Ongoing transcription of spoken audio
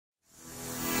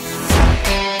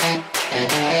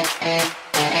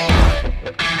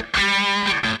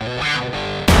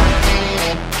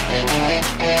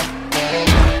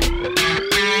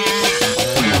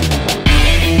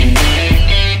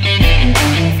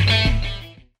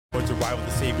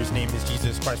his name is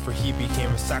Jesus Christ, for he became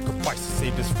a sacrifice to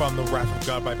save us from the wrath of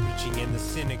God by preaching in the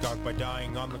synagogue, by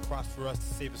dying on the cross for us to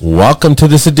save us. Welcome to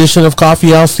this edition of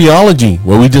Coffee House Theology,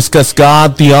 where we discuss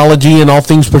God, theology, and all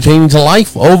things pertaining to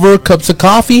life over cups of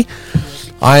coffee.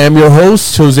 I am your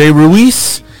host, Jose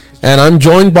Ruiz, and I'm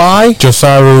joined by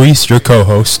Josiah Ruiz, your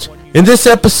co-host. In this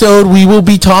episode, we will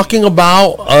be talking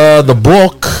about the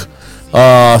book,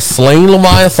 Slaying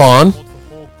Leviathan.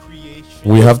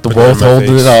 We have to both hold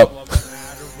it up.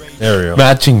 There we go.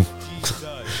 Matching.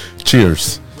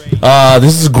 Cheers.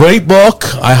 This is a great book.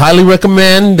 I highly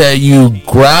recommend that you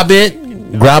grab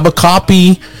a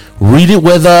copy, read it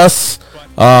with us.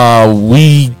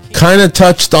 We kind of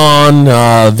touched on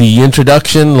the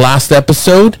introduction last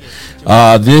episode.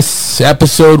 This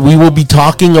episode, we will be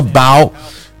talking about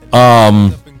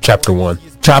Chapter 1.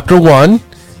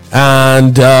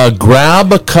 And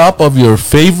grab a cup of your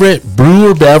favorite brew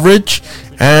or beverage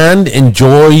and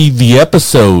enjoy the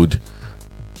episode.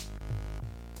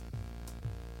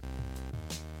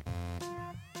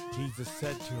 Jesus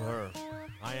said to her,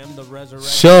 I am the resurrection.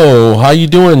 So, how you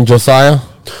doing, Josiah?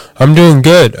 I'm doing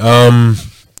good.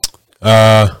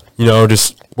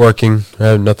 Just working. I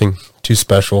have nothing too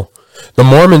special. The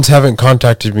Mormons haven't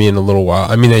contacted me in a little while.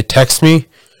 I mean, they text me,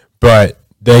 but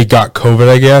they got COVID,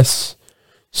 I guess.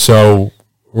 So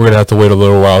we're going to have to wait a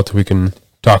little while till we can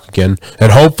talk again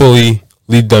and hopefully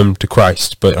lead them to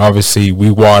Christ. But obviously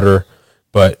we water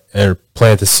and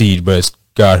plant the seed, but it's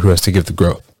God who has to give the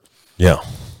growth. Yeah.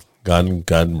 God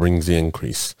brings the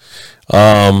increase.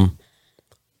 How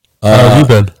have you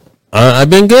been? I've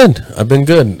been good.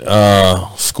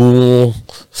 School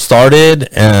started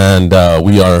and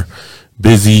we are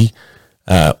busy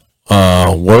at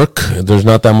work. There's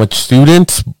not that much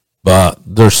students, but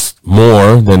there's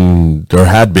more than there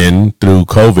had been through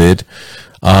COVID.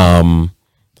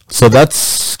 So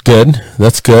that's good.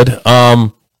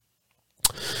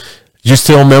 You're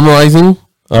still memorizing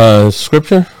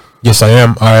scripture? Yes, I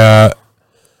am. I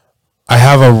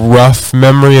have a rough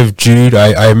memory of Jude.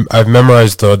 I've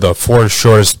memorized the four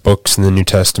shortest books in the New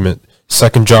Testament: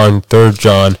 2 John, 3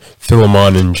 John,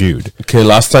 Philemon, and Jude. Okay,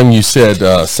 last time you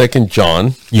said 2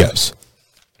 John. Yes.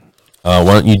 Why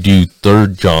don't you do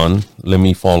 3 John? Let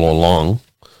me follow along.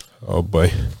 Oh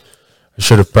boy, I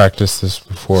should have practiced this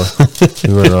before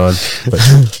we went on. But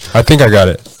I think I got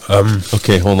it.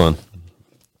 Okay, hold on.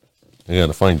 I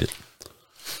gotta find it.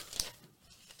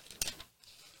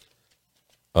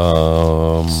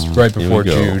 It's right before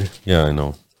Jude. Yeah, I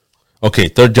know. Okay,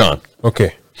 3 John.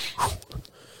 Okay.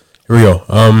 Here we go.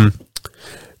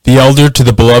 The elder to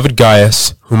the beloved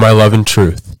Gaius, whom I love in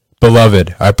truth.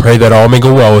 Beloved, I pray that all may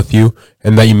go well with you,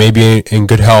 and that you may be in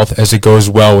good health as it goes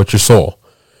well with your soul.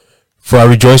 For I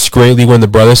rejoiced greatly when the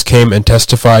brothers came and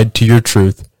testified to your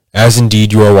truth, as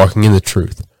indeed you are walking in the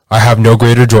truth. I have no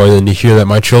greater joy than to hear that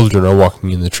my children are walking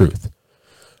in the truth.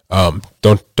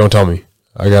 Don't tell me.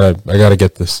 I gotta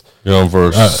get this. You're on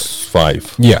verse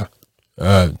 5. Yeah.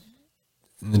 In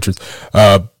the truth.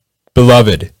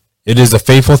 Beloved, it is a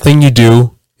faithful thing you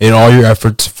do in all your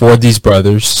efforts for these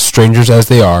brothers, strangers as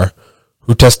they are,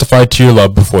 who testify to your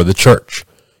love before the church.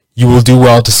 You will do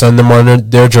well to send them on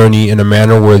their journey in a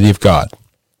manner worthy of God.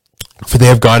 For they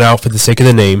have gone out for the sake of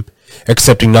the name,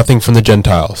 accepting nothing from the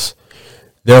Gentiles.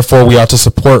 Therefore we ought to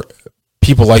support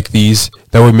people like these,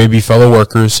 that we may be fellow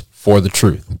workers for the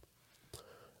truth.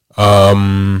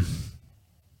 Boy,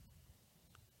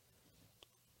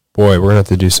 we're going to have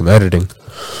to do some editing.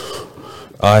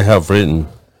 I have written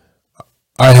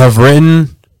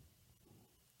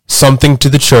something to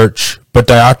the church, but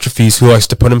Diotrephes, who likes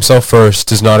to put himself first,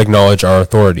 does not acknowledge our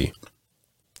authority.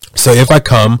 So if I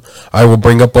come, I will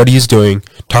bring up what he is doing,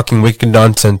 talking wicked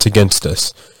nonsense against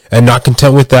us. And not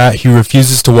content with that, he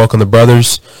refuses to welcome the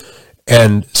brothers,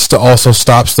 and also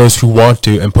stops those who want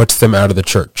to, and puts them out of the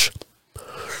church.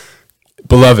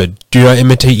 Beloved, do not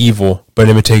imitate evil, but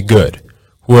imitate good.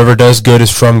 Whoever does good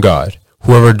is from God.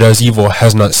 Whoever does evil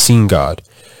has not seen God.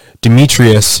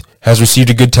 Demetrius has received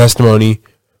a good testimony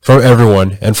from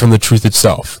everyone and from the truth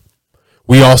itself.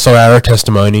 We also add our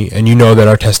testimony, and you know that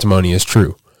our testimony is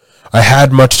true. I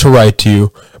had much to write to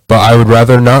you, but I would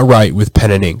rather not write with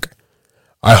pen and ink.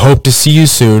 I hope to see you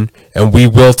soon, and we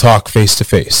will talk face to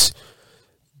face.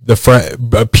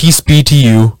 Peace be to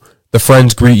you. The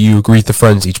friends greet you. Greet the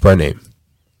friends each by name.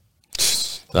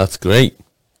 That's great.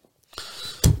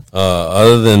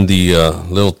 Other than the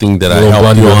little thing that I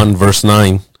helped you on, verse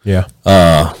 9. Yeah.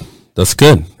 That's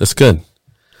good.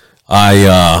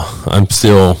 I'm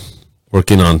still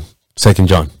working on 2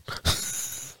 John.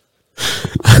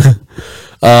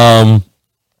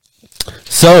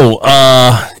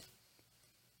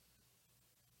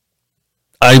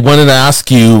 I wanted to ask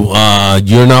you,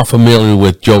 you're not familiar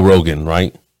with Joe Rogan,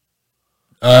 right?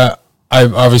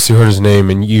 I've obviously heard his name,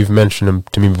 and you've mentioned him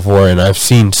to me before, and I've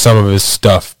seen some of his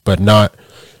stuff, but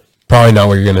probably not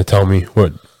what you're going to tell me.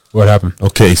 What happened?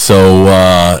 Okay,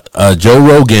 so Joe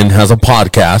Rogan has a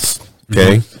podcast,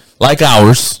 okay, like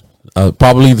ours,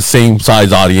 probably the same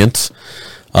size audience.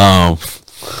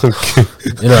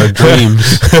 In our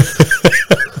dreams.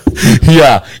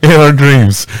 Yeah, in our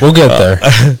dreams. We'll get there.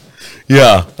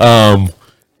 Yeah.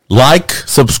 Like,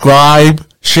 subscribe,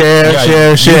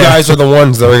 share. You guys are the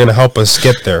ones that are going to help us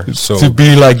get there. So to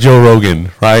be like Joe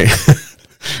Rogan, right?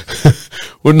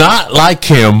 We're not like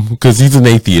him because he's an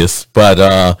atheist,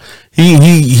 but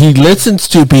he listens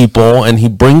to people and he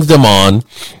brings them on,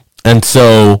 and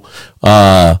so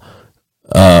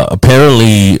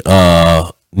apparently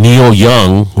Neil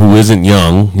Young, who isn't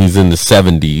young, he's in the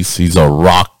 70s. He's a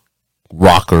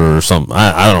rocker or something.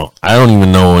 I don't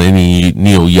even know any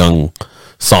Neil Young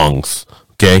songs.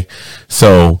 Okay,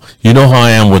 so you know how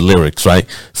I am with lyrics, right?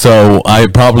 So I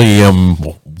probably am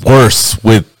worse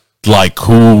with like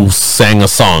who sang a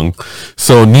song.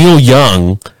 So Neil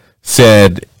Young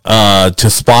said to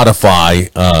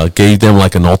Spotify, gave them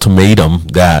like an ultimatum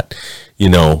that,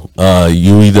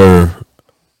 you either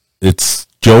it's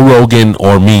Joe Rogan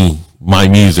or me, my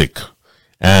music.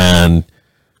 And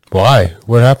why?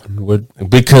 What happened?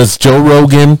 Because Joe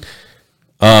Rogan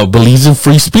believes in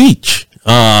free speech.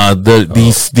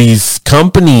 These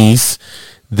companies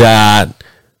that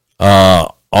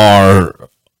are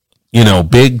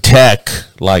big tech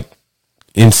like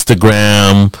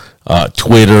Instagram,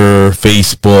 Twitter,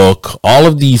 Facebook, all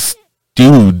of these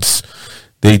dudes,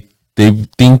 they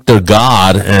think they're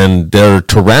God and they're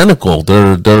tyrannical.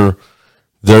 They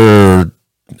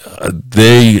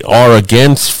are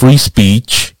against free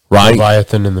speech, right?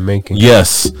 Leviathan in the making.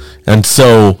 Yes. And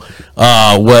so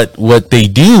what they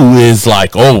do is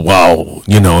like, oh, wow,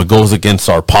 it goes against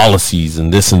our policies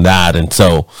and this and that. And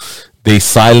so they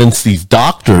silence these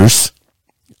doctors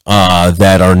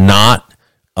that are not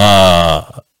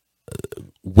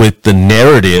with the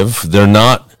narrative. They're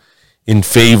not in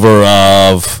favor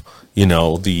of,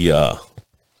 the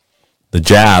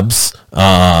jabs.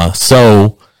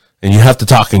 And you have to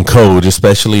talk in code,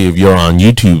 especially if you're on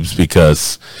YouTube's,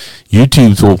 because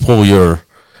YouTube's will pull your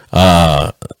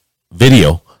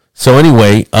video. So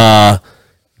anyway,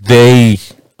 they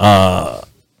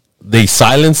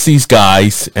silence these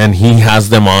guys, and he has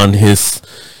them on his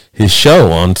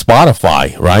show on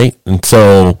Spotify, right? And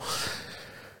so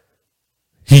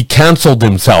he canceled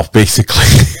himself, basically.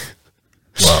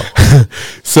 Wow.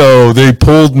 So they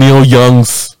pulled Neil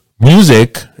Young's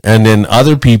music, and then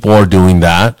other people are doing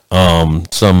that.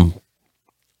 Some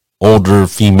older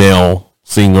female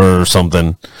singer or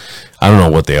something. I don't know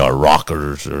what they are,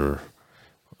 rockers, or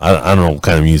I don't know what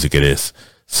kind of music it is.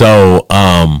 So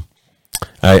I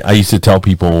used to tell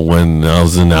people when I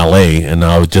was in LA and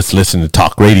I would just listen to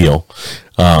talk radio,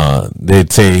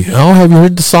 they'd say, oh, have you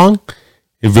heard the song?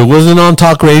 If it wasn't on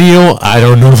talk radio, I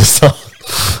don't know the song.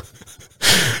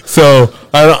 So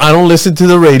I don't listen to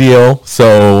the radio.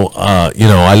 So,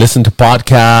 I listen to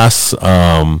podcasts.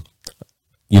 On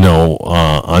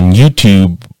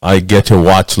YouTube, I get to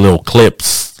watch little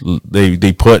clips.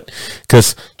 They put,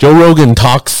 because Joe Rogan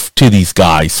talks to these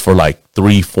guys for like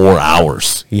 3-4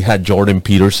 hours. He had Jordan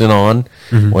Peterson on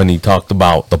when he talked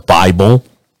about the Bible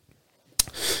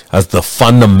as the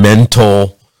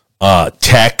fundamental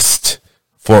text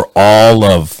for all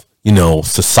of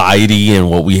society and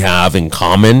what we have in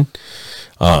common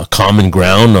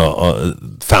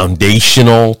ground,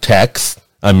 foundational text.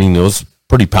 I mean, it was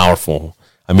pretty powerful.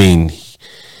 I mean,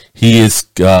 he is,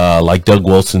 like Doug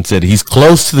Wilson said, he's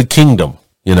close to the kingdom,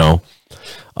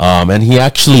 and he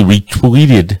actually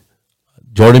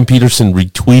Jordan Peterson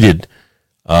retweeted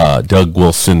Doug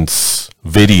Wilson's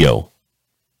video.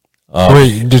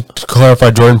 Wait, just to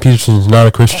clarify, Jordan Peterson is not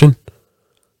a Christian?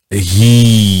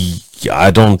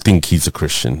 I don't think he's a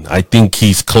Christian. I think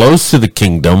he's close to the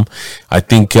kingdom. I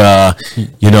think,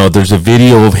 there's a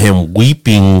video of him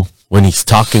weeping when he's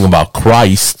talking about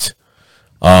Christ.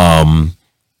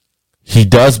 He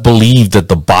does believe that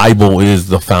the Bible is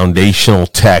the foundational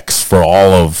text for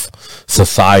all of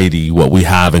society, what we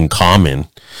have in common.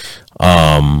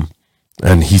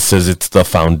 And he says it's the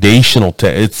foundational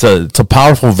text. It's a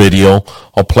powerful video.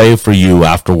 I'll play it for you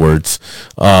afterwards.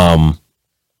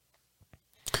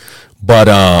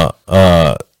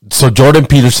 So Jordan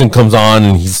Peterson comes on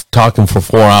and he's talking for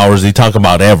 4 hours. They talk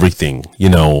about everything,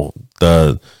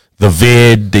 the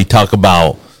vid, they talk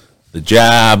about the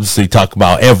jabs, they talk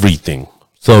about everything.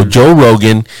 So Joe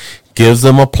Rogan gives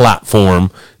them a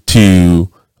platform to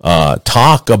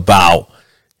talk about,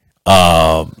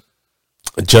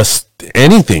 just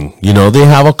anything. They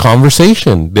have a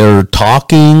conversation. They're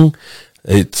talking.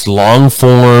 It's long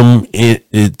form.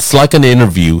 It's like an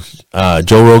interview.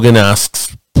 Joe Rogan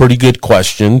asks pretty good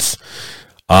questions.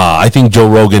 I think Joe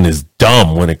Rogan is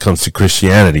dumb when it comes to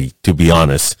Christianity, to be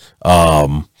honest.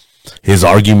 His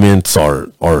arguments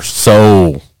are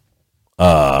so...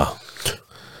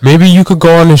 Maybe you could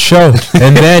go on his show,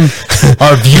 and then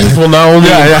our views will not only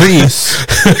increase,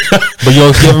 but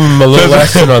you'll give him a little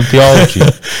lesson on theology.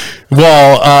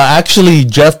 Well, actually,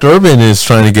 Jeff Durbin is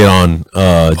trying to get on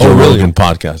Joe Rogan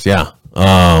podcast. Yeah.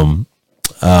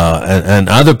 And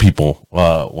other people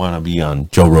want to be on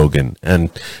Joe Rogan.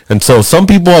 And so some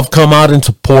people have come out in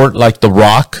support, like The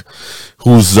Rock,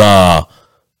 who's... I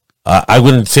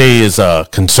wouldn't say is a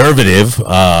conservative.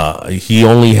 He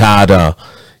only had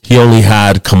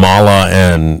Kamala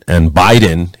and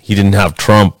Biden. He didn't have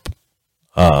Trump.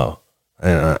 And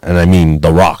I mean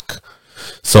The Rock.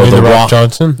 So The Rock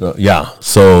Johnson. Yeah.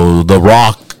 So The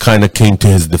Rock kind of came to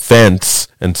his defense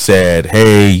and said,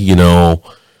 "Hey,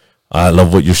 I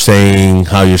love what you're saying,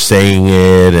 how you're saying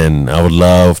it, and I would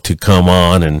love to come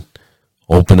on and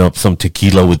open up some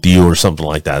tequila with you," or something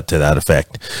like that, to that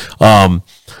effect.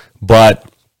 But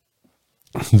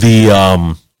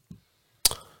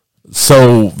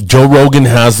so Joe Rogan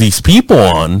has these people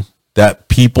on that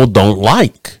people don't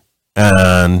like,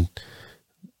 and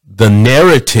the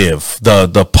narrative,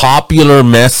 the popular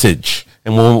message,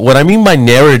 and what I mean by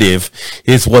narrative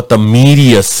is what the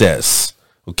media says.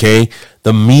 Okay,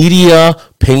 the media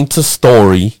paints a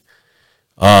story.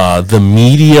 The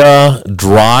media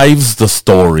drives the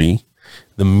story.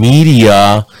 The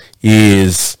media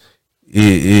is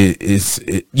it's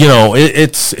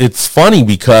funny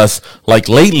because like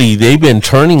lately they've been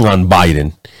turning on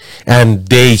Biden and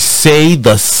they say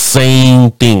the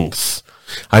same things.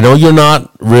 I know you're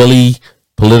not really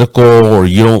political, or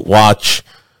you don't watch,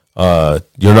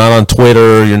 you're not on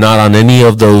Twitter, you're not on any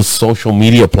of those social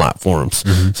media platforms.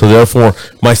 Mm-hmm. So therefore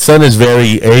my son is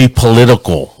very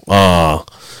apolitical.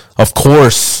 Of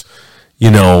course,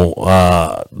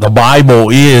 the Bible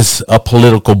is a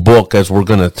political book, as we're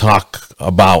going to talk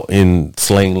about in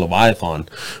Slaying Leviathan.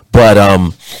 But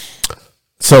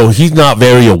so he's not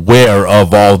very aware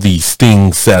of all these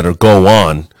things that go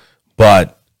on.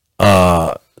 But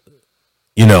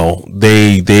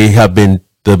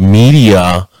the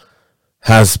media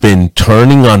has been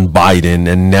turning on Biden,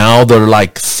 and now they're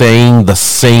like saying the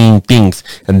same things,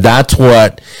 and that's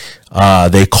what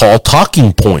they call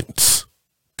talking points.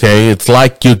 Okay, it's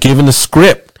like you're given a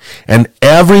script and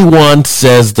everyone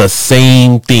says the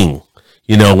same thing.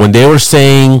 When they were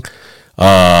saying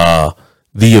the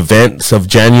events of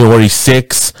January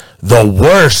 6th, the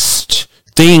worst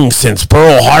thing since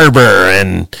Pearl Harbor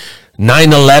and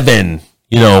 9/11,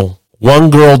 one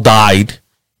girl died.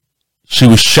 She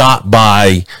was shot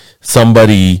by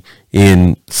somebody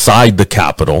inside the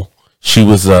Capitol. She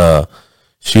was a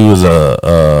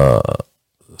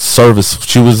service.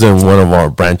 She was in one of our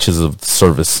branches of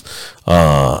service.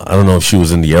 I don't know if she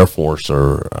was in the Air Force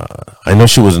or I know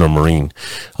she was in a Marine.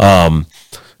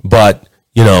 But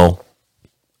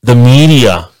the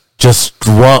media just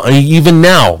even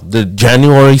now, the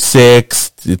January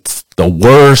 6th, it's the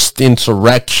worst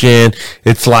insurrection.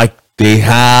 It's like they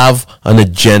have an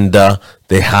agenda.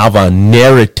 They have a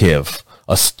narrative,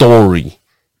 a story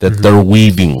that they're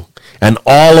weaving. And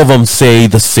all of them say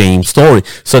the same story.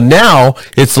 So now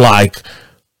it's like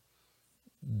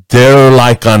they're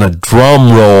like on a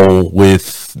drum roll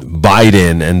with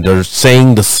Biden, and they're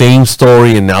saying the same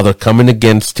story, and now they're coming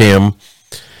against him.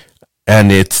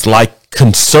 And it's like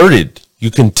concerted.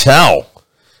 You can tell.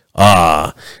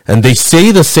 And they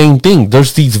say the same thing.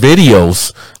 There's these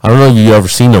videos. I don't know if you've ever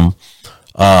seen them.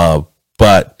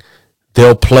 But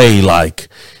they'll play like,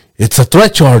 it's a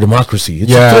threat to our democracy.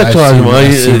 It's a threat to our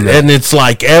democracy. And it's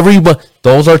like everybody,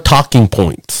 those are talking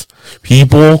points.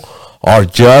 People are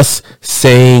just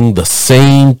saying the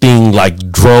same thing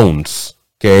like drones.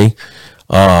 Okay.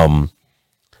 And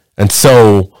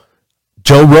so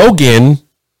Joe Rogan,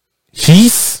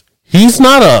 he's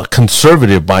not a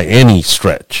conservative by any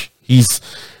stretch. He's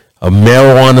a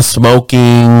marijuana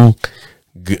smoking,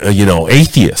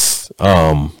 atheist.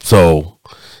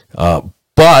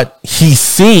 But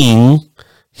he's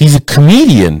a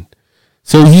comedian.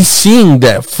 So he's seeing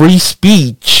that free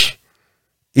speech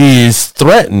is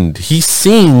threatened. He's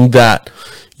seeing that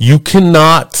you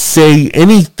cannot say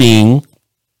anything,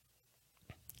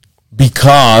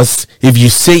 because if you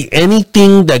say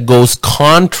anything that goes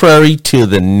contrary to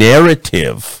the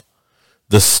narrative,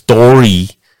 the story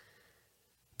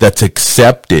that's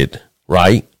accepted,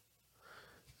 right,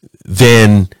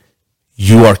 then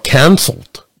you are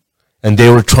canceled. And they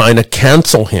were trying to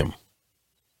cancel him.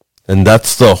 And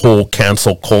that's the whole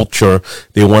cancel culture.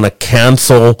 They want to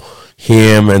cancel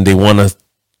him and they want to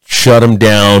shut him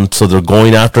down. So they're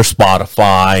going after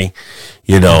Spotify,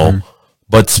 you know. Mm-hmm.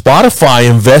 But Spotify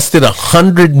invested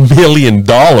 $100 million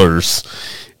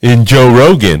in Joe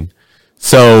Rogan.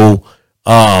 So,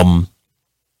 and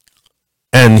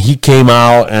he came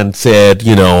out and said,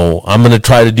 you know, I'm going to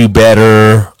try to do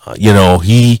better. You know,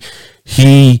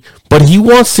 but he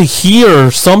wants to hear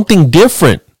something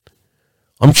different.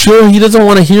 I'm sure he doesn't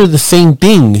want to hear the same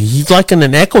thing. He's like in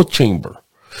an echo chamber.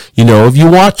 You know, if you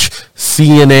watch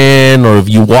CNN or if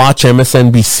you watch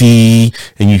MSNBC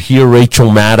and you hear Rachel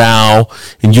Maddow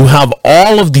and you have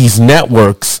all of these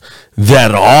networks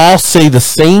that all say the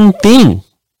same thing,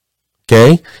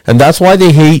 okay? And that's why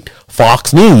they hate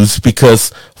Fox News,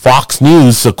 because Fox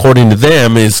News, according to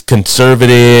them, is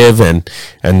conservative and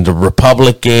the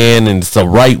Republican and it's the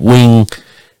right-wing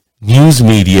news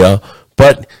media.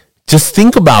 But just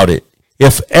think about it.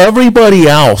 If everybody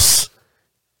else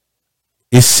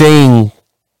is saying,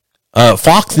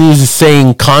 Fox News is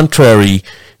saying contrary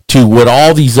to what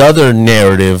all these other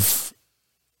narrative,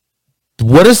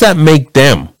 what does that make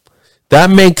them? That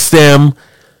makes them,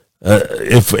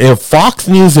 if Fox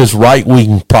News is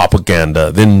right-wing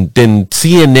propaganda, then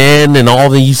CNN and all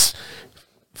these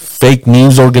fake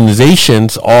news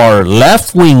organizations are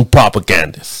left-wing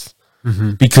propagandists.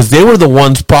 Mm-hmm. Because they were the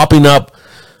ones propping up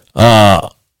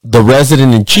the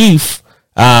resident-in-chief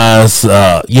as,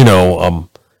 you know,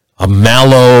 a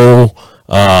mellow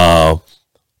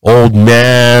old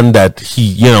man that he,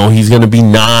 you know, he's going to be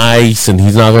nice and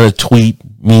he's not going to tweet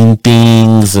mean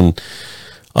things. And,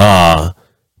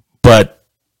 but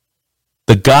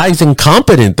the guy's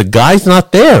incompetent. The guy's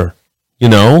not there. You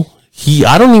know,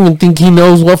 I don't even think he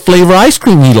knows what flavor ice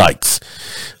cream he likes.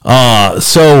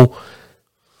 So,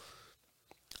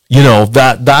 you know,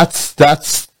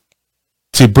 that's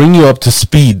to bring you up to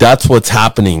speed. That's what's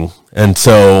happening. And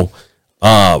so,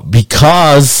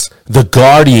 because the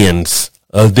Guardians,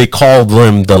 they call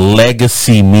them the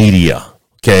legacy media.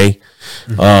 Okay.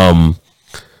 Mm-hmm.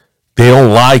 They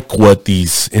don't like what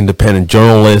these independent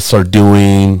journalists are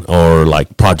doing, or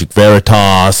like Project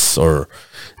Veritas, or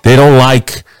they don't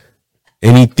like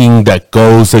anything that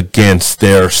goes against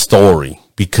their story,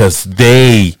 because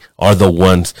they are the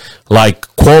ones, like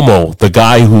Cuomo, the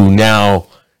guy who now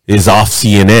is off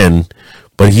CNN,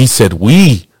 but he said,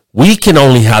 we can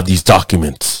only have these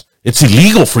documents. It's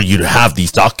illegal for you to have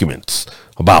these documents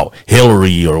about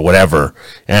Hillary or whatever.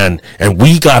 And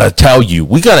we got to tell you,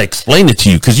 we got to explain it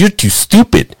to you because you're too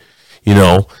stupid, you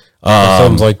know.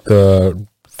 Sounds like the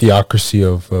theocracy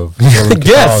of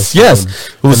yes.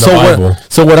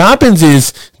 So what happens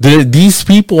is these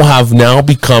people have now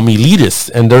become elitists,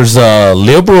 and there's a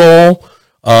liberal,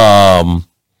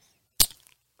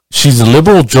 she's a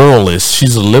liberal journalist.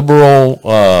 She's a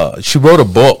liberal, she wrote a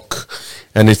book,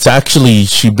 and it's actually,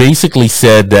 she basically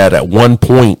said that at one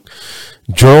point,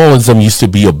 journalism used to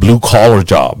be a blue collar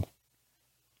job.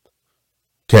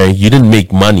 Okay, you didn't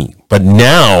make money. But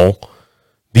now,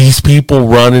 these people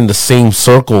run in the same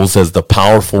circles as the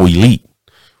powerful elite,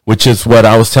 which is what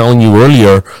I was telling you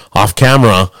earlier off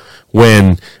camera,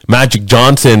 when Magic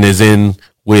Johnson is in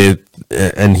with,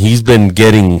 and he's been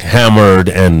getting hammered,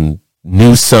 and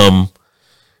Newsom,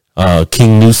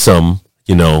 King Newsom,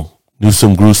 you know,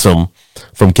 Newsom Gruesome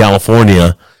from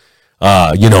California,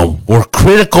 you know, we're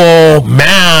critical,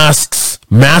 masks,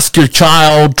 mask your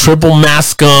child, triple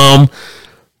mask them,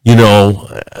 you know,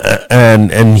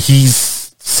 and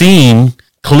he's seen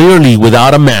clearly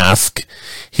without a mask.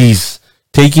 He's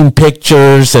taking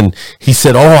pictures, and he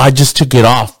said, oh, I just took it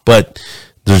off, but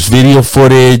there's video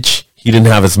footage. He didn't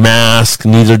have his mask.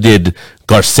 Neither did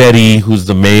Garcetti, who's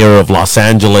the mayor of Los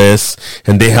Angeles,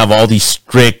 and they have all these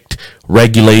strict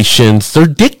regulations. They're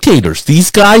dictators.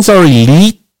 These guys are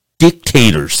elite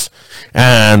dictators.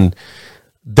 And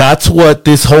that's what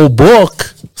this whole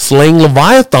book, Slaying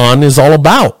Leviathan, is all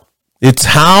about. It's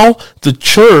how the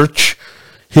church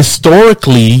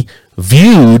historically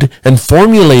viewed and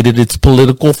formulated its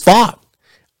political thought.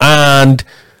 And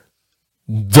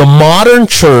the modern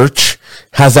church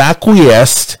has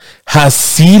acquiesced, has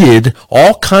ceded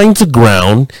all kinds of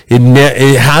ground.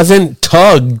 It hasn't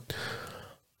tugged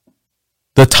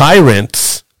the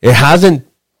tyrants. It hasn't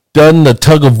done the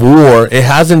tug of war. It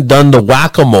hasn't done the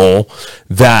whack-a-mole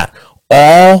that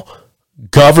all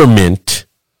government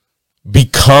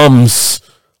becomes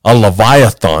a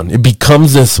leviathan. It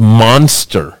becomes this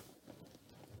monster.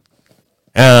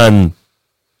 And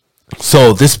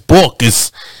so this book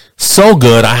is so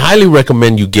good. I highly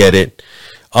recommend you get it.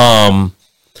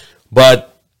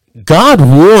 But God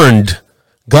warns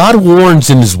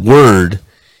in his word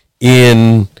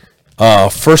in 1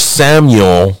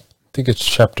 Samuel I think it's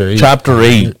chapter 8. Chapter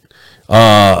 8,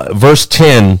 verse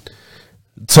 10.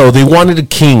 So they wanted a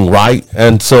king, right?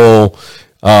 And so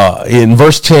in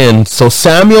verse 10, so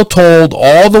Samuel told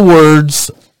all the words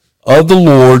of the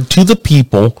Lord to the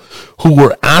people who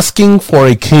were asking for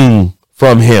a king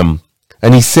from him.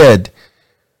 And he said,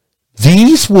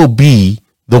 these will be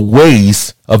the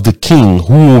ways of the king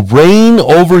who will reign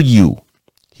over you.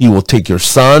 He will take your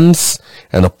sons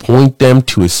and appoint them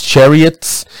to his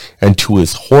chariots and to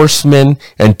his horsemen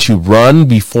and to run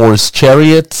before his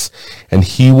chariots. And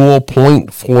he will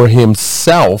appoint for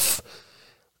himself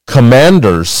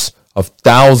commanders of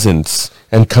thousands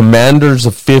and commanders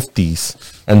of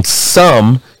 50s, and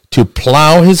some to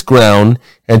plow his ground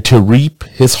and to reap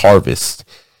his harvest,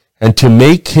 and to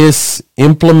make his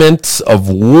implements of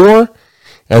war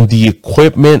and the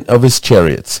equipment of his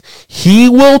chariots. He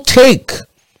will take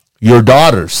your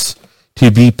daughters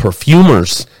to be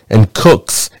perfumers and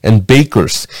cooks and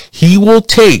bakers. He will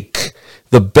take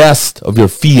the best of your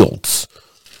fields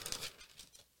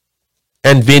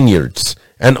and vineyards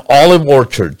and olive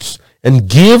orchards and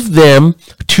give them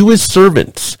to his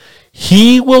servants.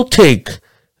 He will take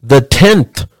the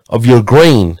 10th of your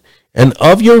grain and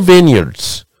of your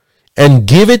vineyards and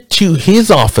give it to his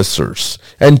officers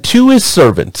and to his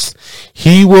servants.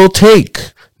 He will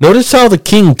take, notice how the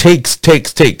king takes.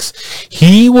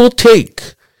 He will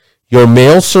take your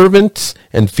male servants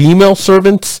and female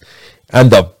servants and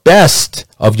the best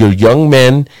of your young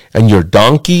men and your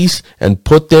donkeys and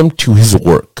put them to his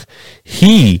work.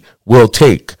 He will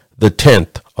take the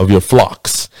 10th of your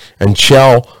flocks and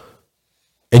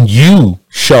you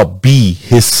shall be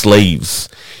his slaves.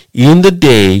 In that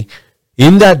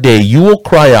day you will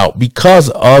cry out because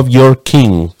of your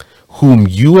king, whom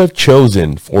you have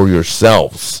chosen for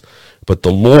yourselves. But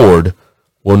the Lord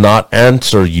will not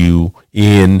answer you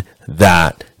in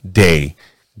that day.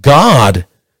 God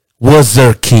was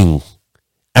their king,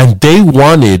 and they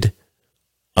wanted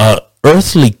an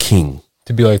earthly king.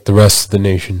 To be like the rest of the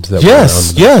nations that Yes, were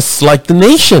around them. yes, like the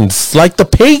nations, like the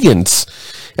pagans.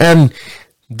 And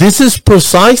this is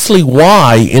precisely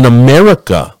why in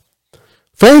America,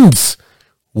 friends,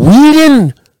 we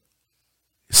didn't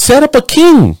set up a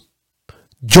king.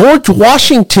 George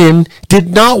Washington did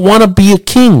not want to be a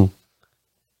king.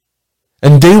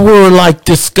 And they were like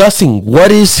discussing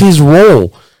what is his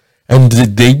role. And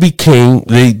they came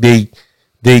to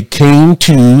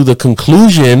the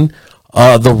conclusion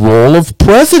the role of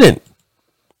president.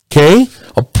 Okay?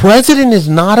 A president is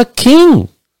not a king.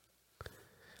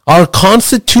 Our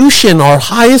Constitution, our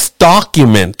highest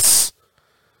documents,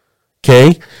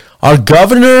 okay? Our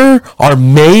governor, our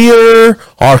mayor,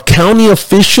 our county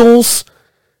officials,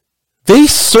 they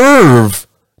serve.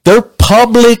 They're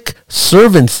public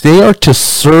servants. They are to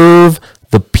serve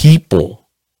the people.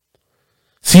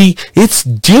 See, it's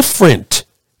different.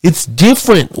 It's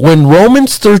different when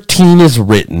Romans 13 is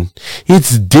written.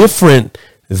 It's different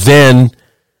than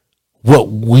what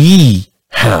we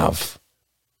have.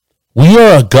 We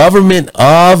are a government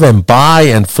of and by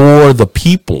and for the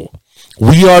people.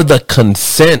 We are the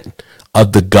consent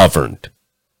of the governed.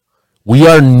 We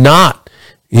are not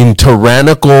in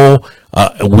tyrannical,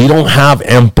 we don't have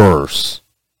emperors.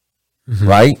 Mm-hmm.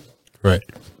 Right? Right.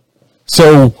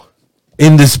 So,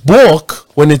 in this book,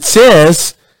 when it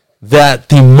says that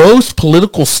the most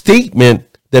political statement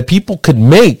that people could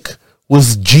make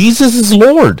was Jesus is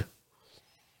Lord.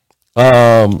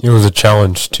 It was a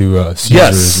challenge to Caesar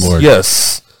as Lord.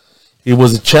 Yes. It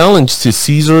was a challenge to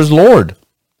Caesar as Lord.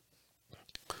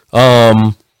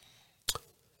 I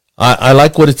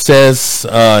like what it says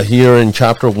here in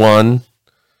chapter 1.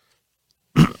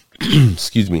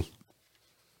 Excuse me.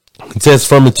 It says,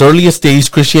 from its earliest days,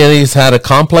 Christianity has had a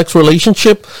complex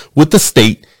relationship with the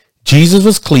state. Jesus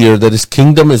was clear that his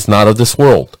kingdom is not of this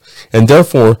world, and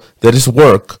therefore that his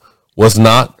work was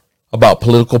not about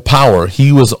political power.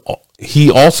 He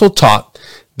also taught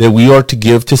that we are to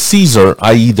give to Caesar,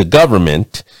 i.e. the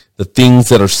government, the things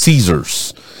that are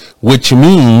Caesar's, which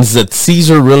means that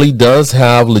Caesar really does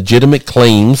have legitimate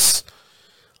claims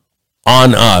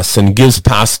on us and gives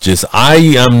passages.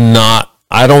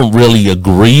 I don't really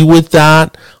agree with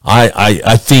that.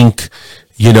 I think,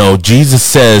 Jesus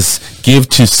says, give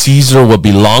to Caesar what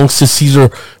belongs to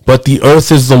Caesar, but the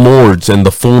earth is the Lord's and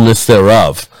the fullness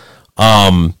thereof.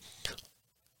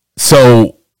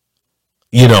 So,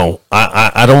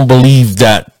 I don't believe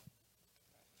that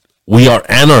we are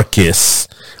anarchists.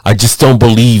 I just don't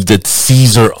believe that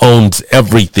Caesar owns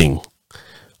everything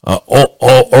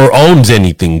or owns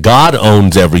anything. God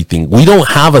owns everything. We don't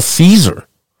have a Caesar.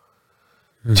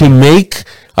 to make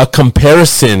a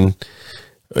comparison.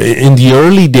 In the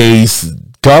early days,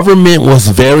 government was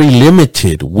very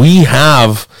limited. We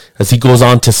have, as he goes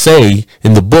on to say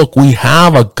in the book, we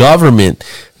have a government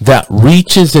that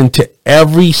reaches into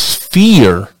every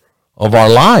sphere of our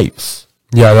lives.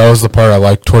 Yeah, that was the part I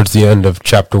liked towards the end of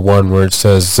chapter 1, where it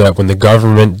says that when the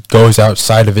government goes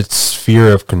outside of its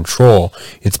sphere of control,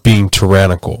 it's being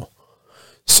tyrannical.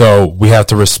 So we have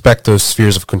to respect those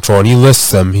spheres of control. And he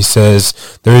lists them. He says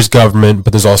there is government,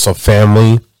 but there's also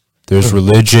family, there's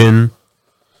religion,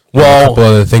 well, a couple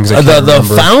other things. The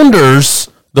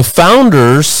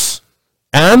founders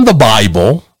and the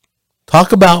Bible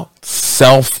talk about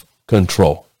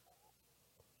self-control.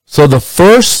 So the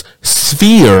first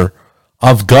sphere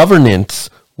of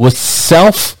governance was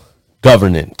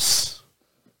self-governance.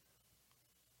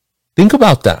 Think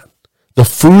about that. The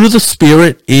fruit of the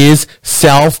Spirit is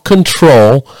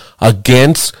self-control,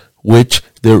 against which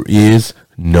there is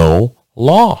no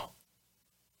law.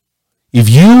 If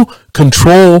you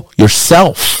control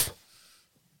yourself,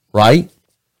 right?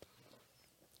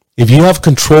 If you have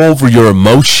control over your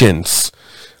emotions,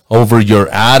 over your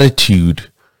attitude,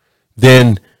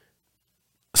 then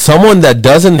someone that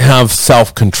doesn't have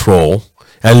self-control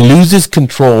and loses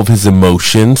control of his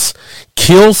emotions,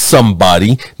 kills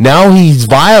somebody, now he's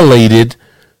violated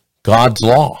God's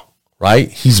law,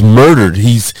 right? He's murdered.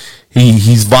 He's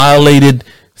violated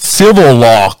civil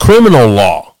law, criminal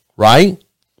law, right?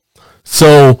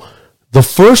 So the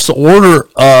first order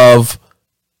of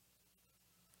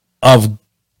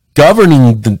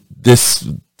governing this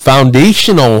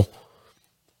foundational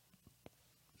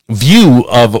view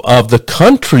of the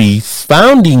country's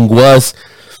founding was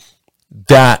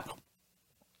that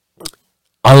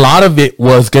a lot of it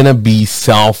was going to be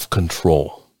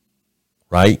self-control,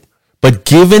 right? But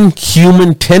given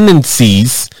human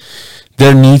tendencies,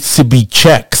 there needs to be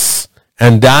checks.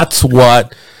 And that's why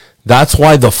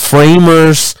the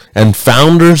framers and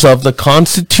founders of the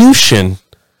Constitution,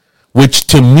 which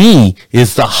to me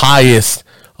is the highest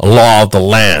law of the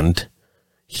land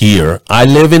here. I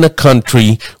live in a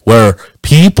country where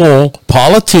people,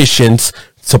 politicians,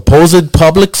 supposed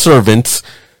public servants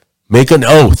make an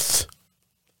oath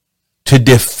to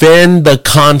defend the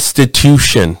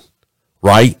Constitution,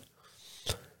 right?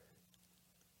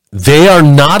 They are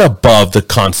not above the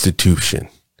Constitution.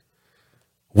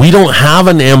 We don't have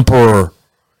an emperor.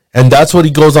 And that's what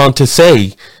he goes on to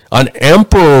say. An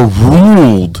emperor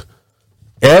ruled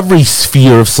every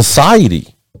sphere of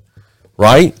society,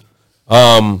 right?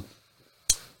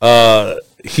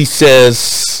 He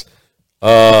says,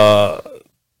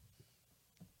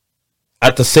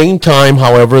 at the same time,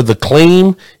 however, the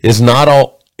claim is not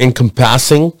all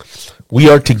encompassing. We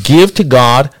are to give to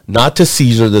God, not to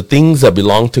Caesar, the things that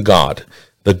belong to God.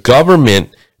 The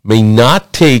government may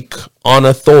not take on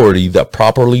authority that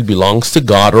properly belongs to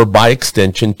God, or by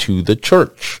extension to the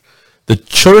church. The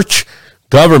church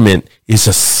government is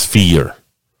a sphere.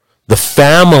 The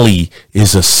family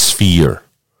is a sphere,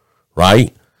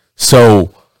 right?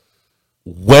 So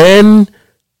when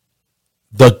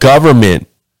the government,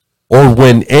 or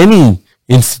when any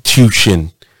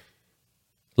institution,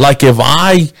 like if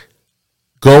I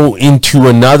go into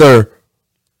another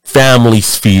family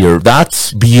sphere,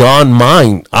 that's beyond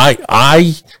mine.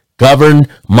 I govern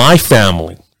my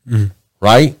family,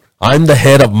 right? I'm the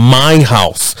head of my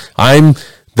house. I'm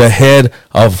the head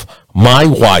of my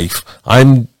wife.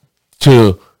 I'm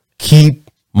to keep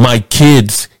my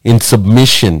kids in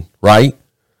submission, right?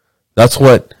 That's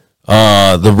what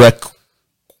the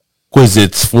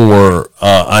requisites for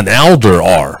an elder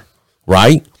are,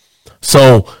 right?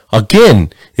 So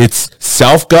again, it's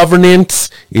self-governance,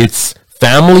 it's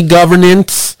family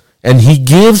governance, and he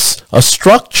gives a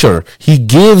structure. He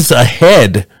gives a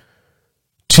head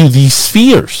to these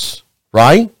spheres,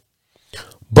 right?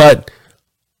 But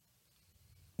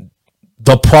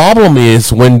the problem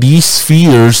is when these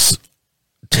spheres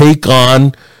take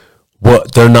on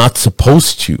what they're not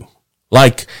supposed to.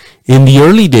 Like in the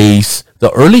early days,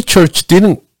 the early church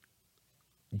didn't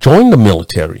join the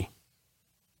military,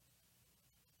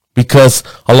 because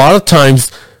a lot of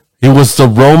times it was the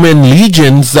Roman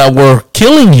legions that were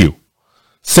killing you,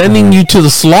 sending you to the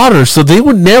slaughter, so they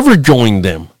would never join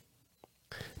them.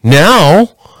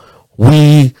 Now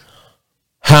we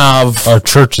have our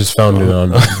church is founded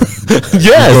on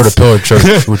yes, we go to Pillar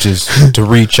Church, which is to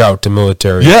reach out to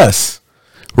military. Yes,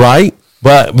 right.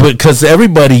 But because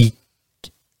everybody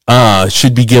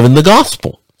should be given the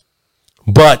gospel,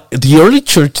 but the early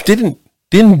church didn't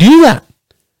do that.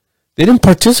 They didn't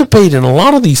participate in a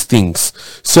lot of these things.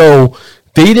 So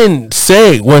they didn't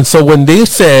say when they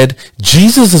said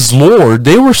Jesus is Lord,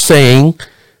 they were saying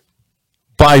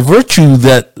by virtue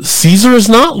that Caesar is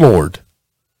not Lord.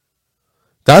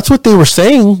 That's what they were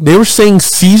saying. They were saying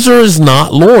Caesar is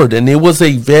not Lord, and it was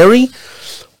a very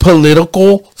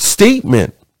political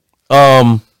statement.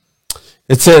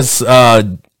 It says,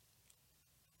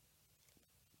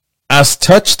 as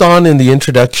touched on in the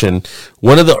introduction,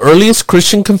 one of the earliest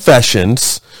Christian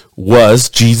confessions was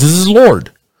Jesus is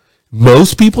Lord.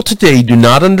 Most people today do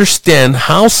not understand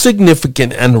how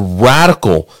significant and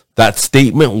radical that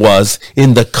statement was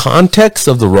in the context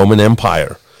of the Roman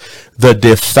Empire. The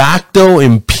de facto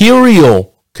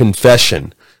imperial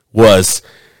confession was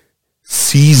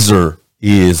Caesar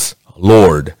is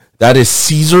Lord. That is,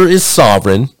 Caesar is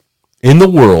sovereign in the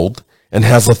world and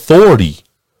has authority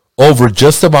over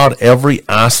just about every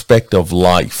aspect of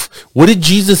life. What did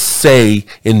Jesus say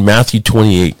in Matthew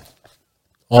 28?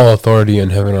 All authority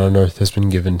in heaven and on earth has been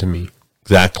given to me.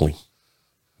 Exactly.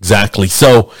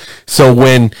 So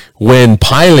when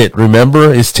Pilate,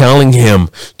 remember, is telling him,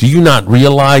 do you not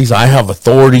realize I have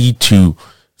authority to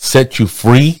set you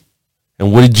free?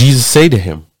 And what did Jesus say to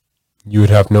him? You would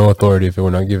have no authority if it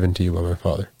were not given to you by my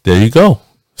Father. There you go.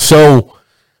 So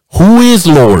who is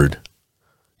Lord?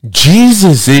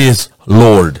 Jesus is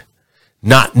Lord.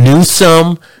 Not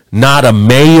Newsom, not a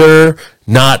mayor,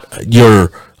 not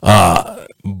your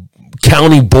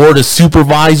county board of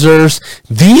supervisors.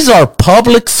 These are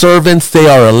public servants. They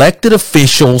are elected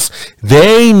officials.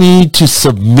 They need to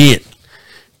submit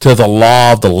to the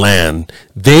law of the land.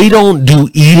 They don't do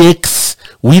edicts.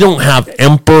 We don't have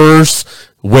emperors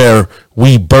where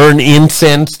we burn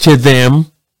incense to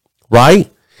them, right?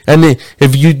 And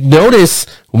if you notice,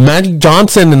 Magic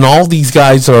Johnson and all these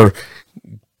guys are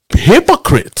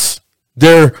hypocrites.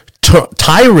 They're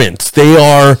tyrants. They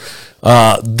are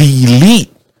the elite.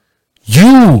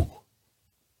 You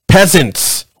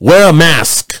peasants, wear a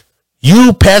mask.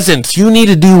 You peasants, you need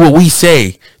to do what we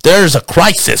say. There's a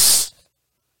crisis,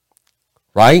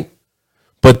 right?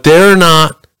 But they're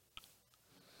not.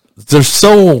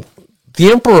 The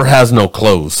emperor has no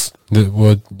clothes.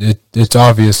 It's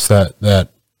obvious that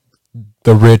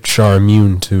the rich are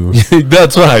immune to.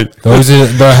 That's right. Those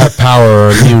that have power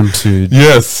are immune to.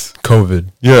 Yes.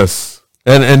 COVID. Yes.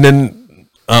 And then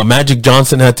Magic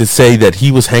Johnson had to say that he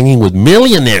was hanging with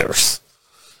millionaires.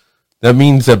 That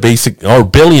means that or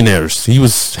billionaires. He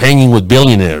was hanging with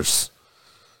billionaires.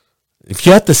 If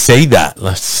you have to say that,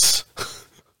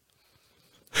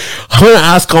 I'm going to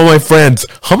ask all my friends,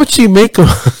 how much do you make? Oh,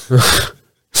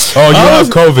 you have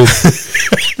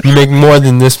COVID. You make more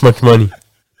than this much money.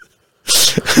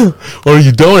 Or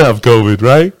you don't have COVID,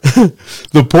 right?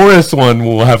 The poorest one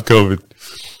will have COVID.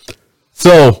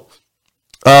 So,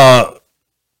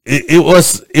 it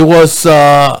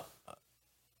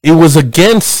was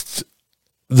against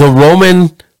the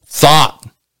Roman thought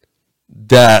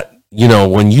that,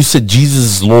 when you said Jesus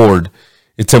is Lord,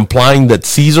 it's implying that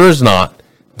Caesar is not,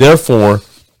 therefore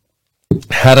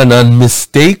had an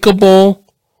unmistakable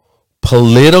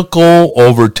political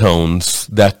overtones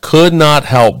that could not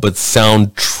help but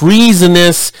sound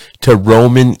treasonous to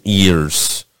Roman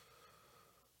ears,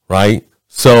 right?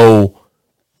 So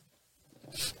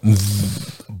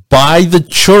by the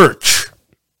church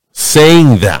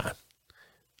saying that,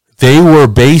 they were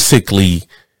basically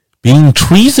being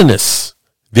treasonous.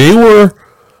 They were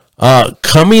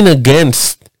coming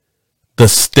against the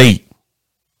state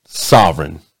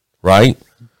sovereign, right?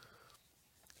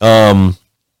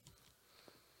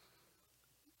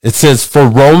 It says, for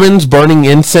Romans, burning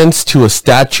incense to a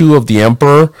statue of the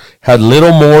emperor had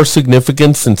little more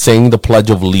significance than saying the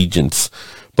Pledge of Allegiance.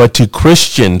 But to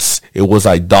Christians, it was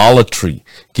idolatry,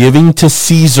 giving to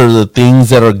Caesar the things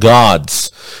that are God's.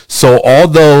 So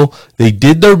although they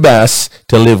did their best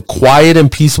to live quiet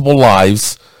and peaceable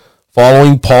lives,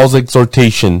 following Paul's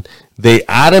exhortation, they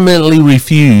adamantly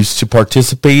refused to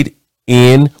participate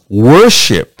in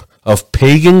worship of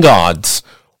pagan gods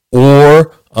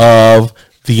or of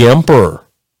the emperor.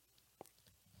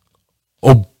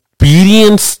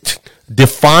 Obedience,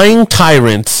 defying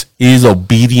tyrants is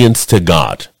obedience to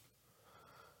God.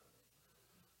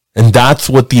 And that's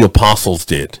what the apostles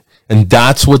did. And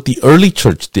that's what the early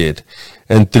church did.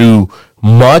 And through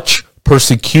much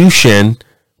persecution,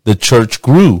 the church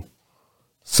grew.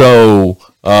 So,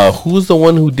 who's the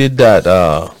one who did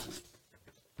that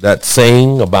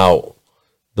saying about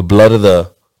the blood of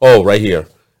the... Oh, right here.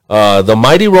 The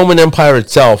mighty Roman Empire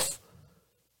itself,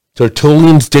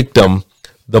 Tertullian's dictum,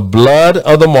 the blood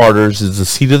of the martyrs is the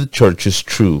seed of the church, is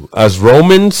true. As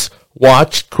Romans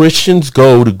watched Christians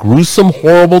go to gruesome,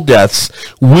 horrible deaths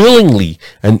willingly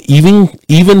and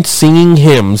even singing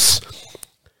hymns,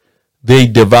 they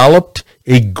developed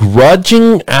a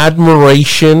grudging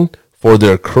admiration for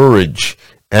their courage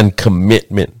and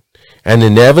commitment, and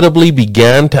inevitably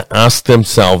began to ask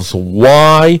themselves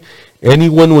why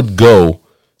anyone would go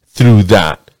through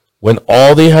that when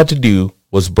all they had to do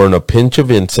was burn a pinch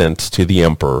of incense to the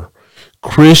emperor.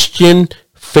 Christian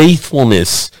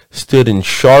faithfulness stood in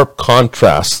sharp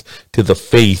contrast to the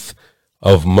faith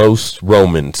of most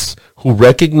Romans, who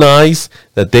recognized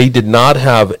that they did not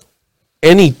have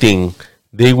anything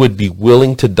they would be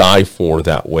willing to die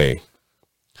that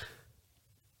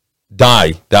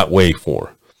way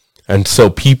for. And so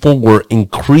people were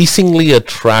increasingly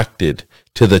attracted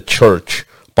to the church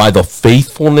by the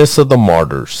faithfulness of the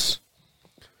martyrs.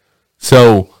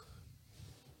 So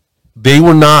they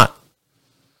were not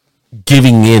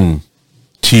giving in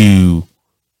to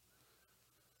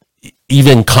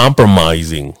even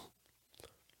compromising.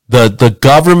 The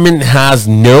government has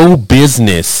no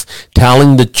business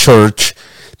telling the church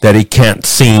that it can't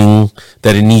sing,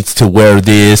 that it needs to wear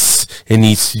this, it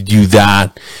needs to do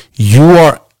that.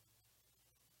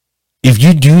 If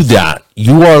you do that,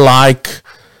 you are like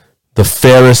the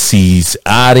Pharisees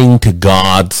adding to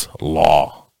God's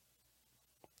law.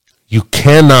 You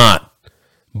cannot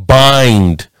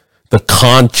bind the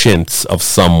conscience of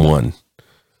someone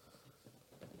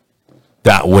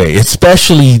that way,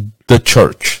 especially the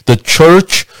church. The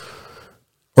church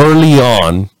early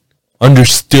on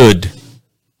understood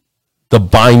the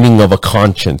binding of a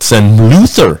conscience. And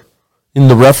Luther, in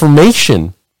the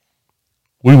Reformation,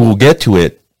 we will get to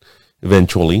it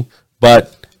eventually,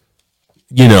 but,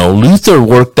 Luther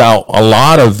worked out a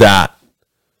lot of that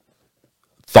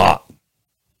thought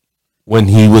when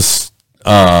he was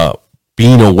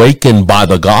being awakened by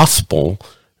the gospel,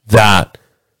 that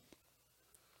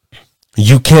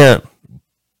you can't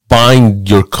bind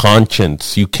your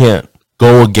conscience. You can't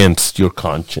go against your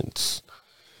conscience.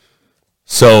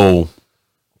 So,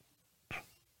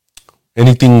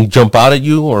 anything jump out at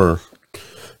you, or?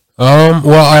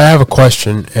 Well, I have a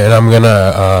question, and I'm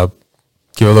gonna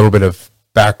give a little bit of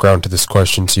background to this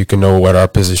question so you can know what our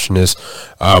position is.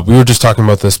 We were just talking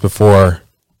about this before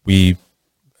we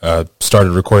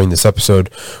started recording this episode.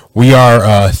 We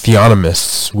are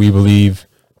theonomists. We believe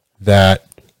that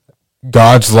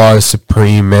God's law is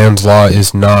supreme. Man's law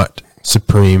is not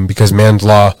supreme, because man's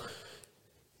law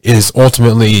is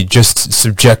ultimately just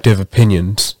subjective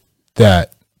opinions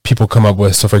that people come up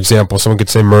with. So, for example, someone could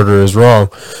say murder is wrong,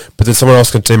 but then someone else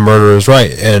could say murder is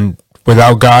right. And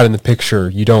without God in the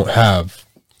picture, you don't have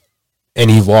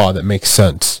any law that makes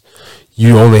sense.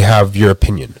 You only have your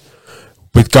opinion.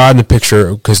 With God in the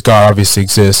picture, because God obviously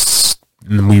exists,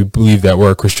 and we believe that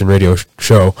we're a Christian radio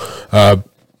show,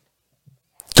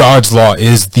 God's law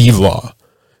is the law.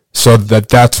 So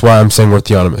that's why I'm saying we're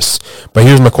theonomists. But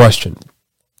here's my question.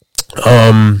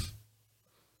 Trying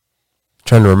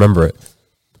to remember it.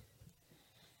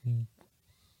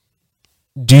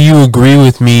 Do you agree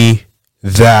with me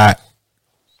that,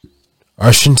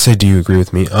 I shouldn't say do you agree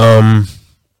with me. I'm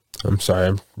sorry,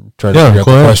 I'm trying to figure out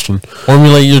the question.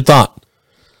 Formulate your thought.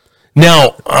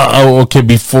 Now, okay,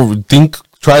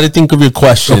 try to think of your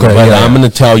question, okay, but I'm going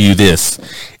to tell you this.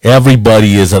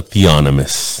 Everybody is a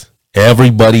theonomist.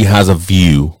 Everybody has a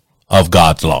view of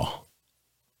God's law.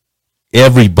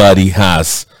 Everybody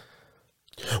has.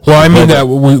 Well, I mean that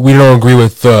we don't agree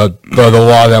with the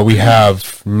law that we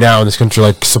have now in this country,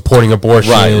 like supporting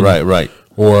abortion. Right.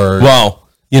 Or, well,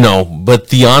 but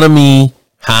theonomy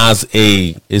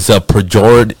is a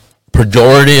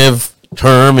pejorative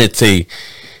term.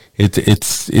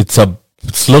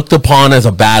 It's looked upon as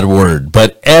a bad word,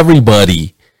 but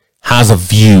everybody has a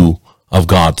view of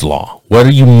God's law. What do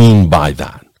you mean by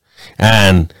that?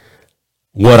 And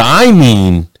what I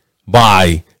mean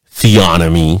by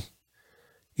theonomy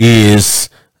is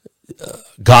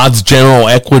God's general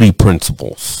equity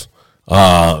principles.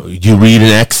 You read in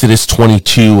Exodus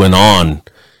 22 and on,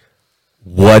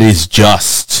 what is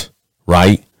just,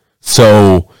 right?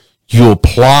 So you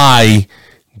apply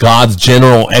God's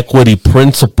general equity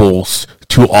principles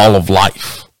to all of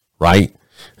life, right?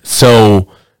 So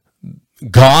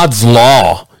God's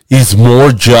law is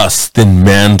more just than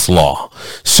man's law.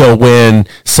 So when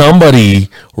somebody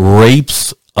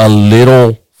rapes a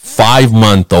little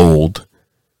 5-month-old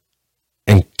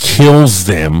and kills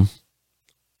them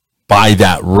by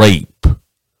that rape,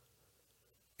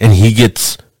 and he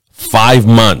gets 5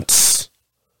 months,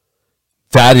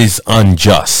 that is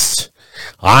unjust.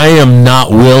 I am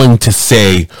not willing to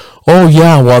say, oh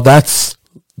yeah, well that's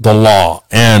the law.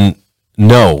 And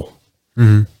no,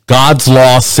 God's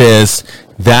law says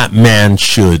that man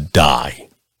should die.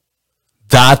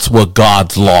 That's what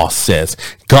God's law says.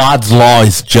 God's law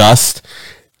is just.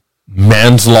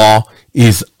 Man's law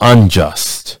is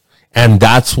unjust. And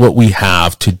that's what we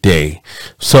have today.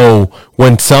 So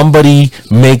when somebody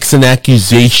makes an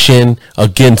accusation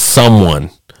against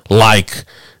someone, like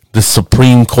the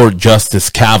Supreme Court Justice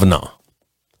Kavanaugh,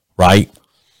 right?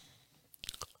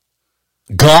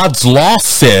 God's law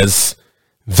says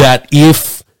that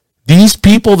if these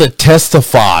people that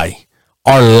testify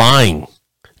are lying,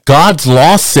 God's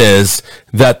law says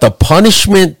that the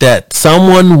punishment that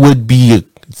someone would be,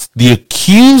 the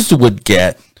accused would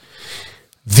get,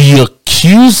 the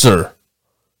accuser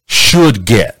should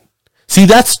get. See,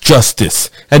 that's justice.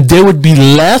 And there would be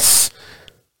less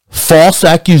false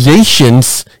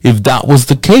accusations if that was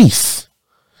the case.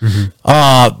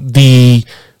 The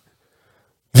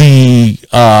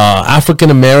African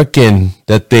American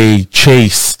that they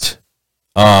chased,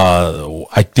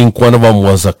 I think one of them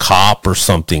was a cop or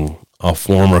something, a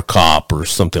former cop or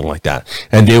something like that,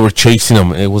 and they were chasing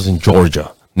him. It was in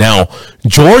Georgia. Now,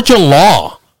 Georgia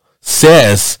law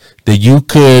says that you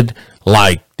could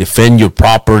like defend your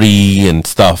property and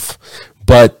stuff,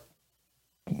 but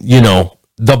you know,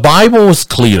 the Bible is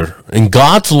clear. In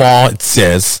God's law, it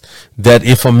says that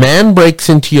if a man breaks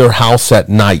into your house at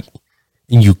night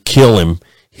and you kill him,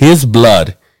 his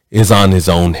blood is on his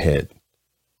own head.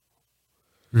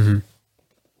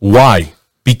 Why?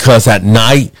 Because at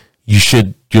night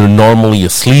you're normally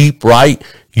asleep, right?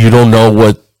 You don't know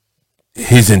what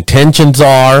his intentions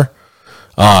are.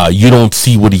 You don't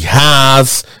see what he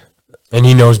has. And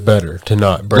he knows better to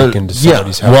not break into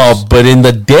somebody's house. Well, but in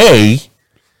the day,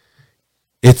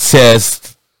 it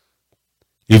says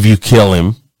if you kill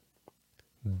him,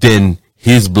 then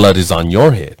his blood is on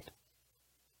your head.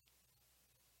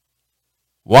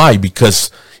 Why?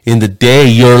 Because in the day,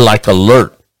 you're like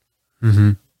alert.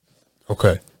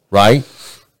 Okay. Right?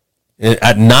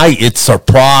 At night, it's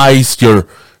surprised.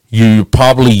 You're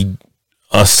probably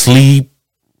asleep.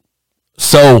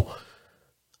 So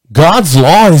God's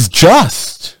law is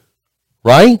just,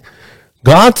 right?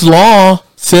 God's law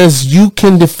says you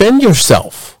can defend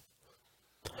yourself.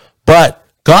 But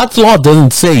God's law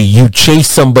doesn't say you chase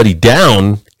somebody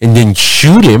down and then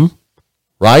shoot him,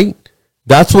 right?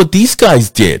 That's what these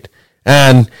guys did.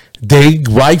 And they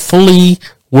rightfully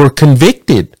were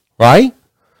convicted, right?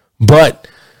 But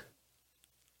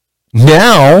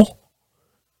now,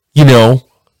 you know,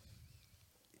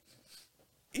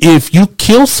 if you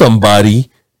kill somebody,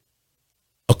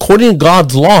 according to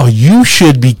God's law, you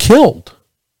should be killed,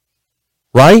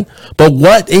 right? But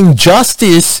what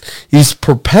injustice is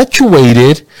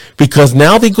perpetuated because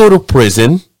now they go to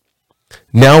prison.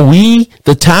 Now we,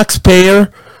 the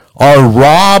taxpayer, are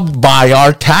robbed by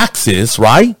our taxes,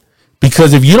 right?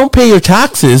 Because if you don't pay your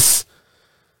taxes,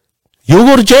 you'll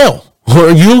go to jail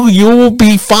or you will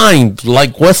be fined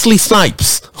like Wesley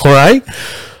Snipes, all right?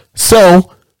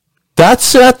 So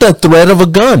that's at the threat of a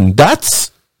gun.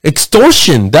 That's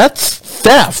extortion. That's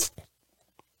theft.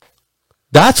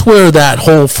 That's where that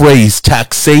whole phrase,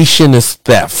 taxation is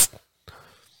theft,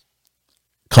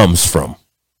 comes from.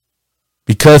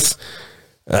 Because,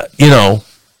 you know,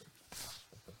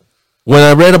 when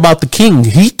I read about the king,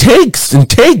 he takes and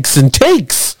takes and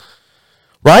takes,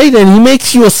 right? And he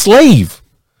makes you a slave.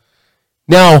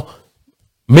 Now,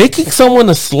 making someone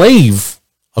a slave,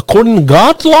 according to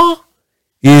God's law,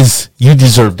 is you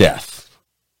deserve death.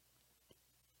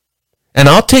 And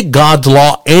I'll take God's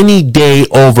law any day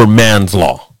over man's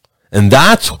law. And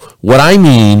that's what I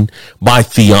mean by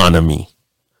theonomy.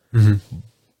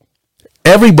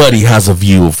 Everybody has a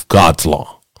view of God's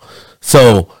law.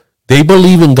 So they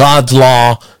believe in God's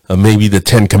law, maybe the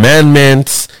Ten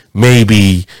Commandments,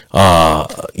 maybe,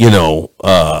 the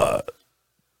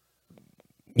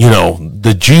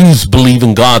Jews believe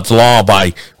in God's law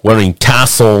by wearing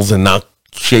tassels and not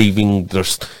shaving their.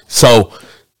 So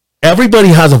everybody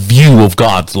has a view of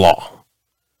God's law.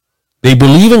 They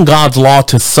believe in God's law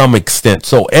to some extent.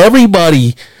 So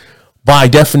everybody, by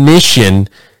definition,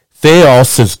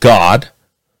 theos is God.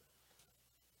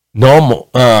 Nomos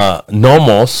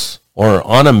or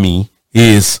onomy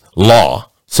is law.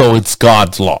 So it's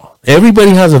God's law.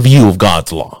 Everybody has a view of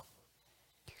God's law.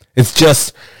 It's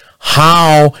just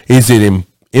how is it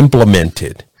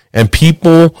implemented? And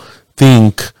people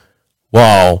think,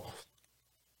 well,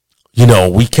 you know,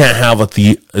 we can't have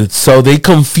so they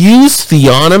confuse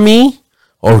theonomy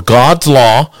or God's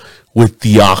law with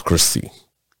theocracy.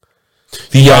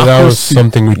 Yeah, that was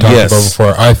something we talked about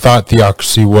before. I thought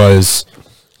theocracy was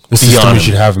the system we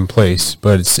should have in place,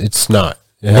 but it's not.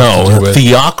 No,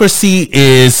 theocracy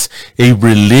is a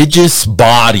religious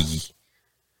body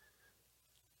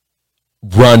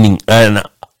running, and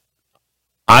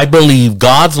I believe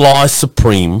God's law is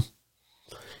supreme,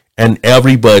 and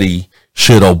everybody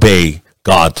should obey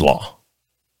God's law.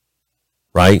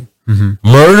 right?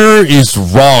 Murder is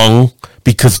wrong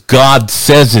because God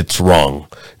says it's wrong,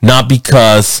 not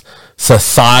because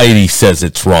society says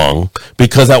it's wrong.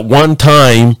 Because at one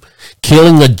time,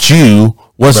 killing a Jew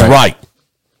was right.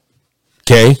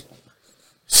 Okay?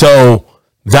 So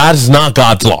that is not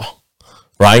God's law,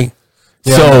 right?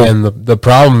 Yeah, so, and the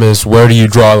problem is, where do you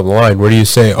draw the line? Where do you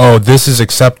say, oh, this is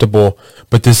acceptable,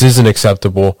 but this isn't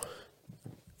acceptable?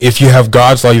 If you have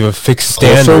God's law, you have a fixed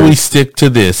standard. So we stick to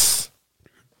this.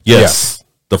 Yes.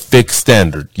 The fixed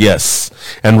standard. Yes.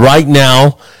 And right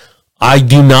now, I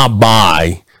do not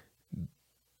buy,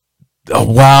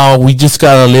 wow, we just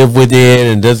got to live with it.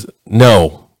 And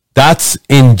no, that's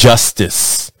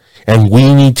injustice. And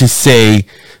we need to say,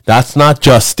 that's not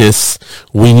justice.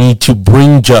 We need to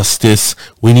bring justice.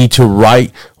 We need to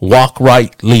walk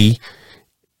rightly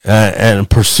and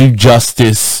pursue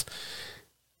justice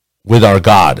with our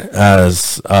God,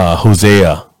 as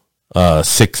Hosea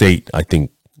 6:8, I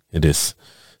think it is,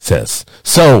 says.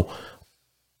 So,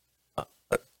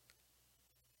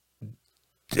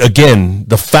 again,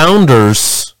 the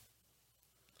founders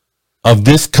of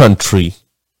this country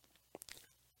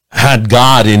had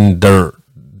God in their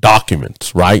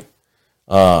documents, right?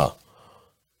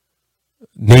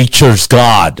 Nature's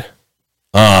God.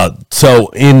 So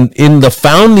in the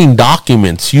founding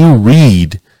documents, you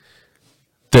read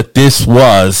that this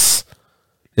was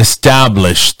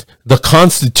established. The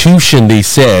Constitution, they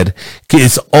said,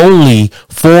 is only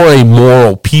for a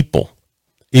moral people.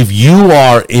 If you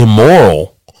are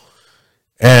immoral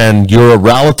and you're a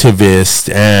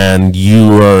relativist and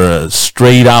you are a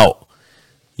straight out,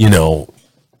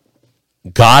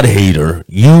 God hater,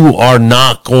 you are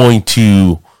not going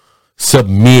to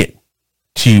submit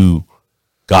to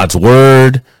God's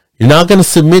word. You're not going to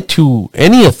submit to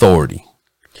any authority.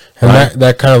 And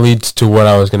that kind of leads to what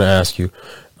I was going to ask you.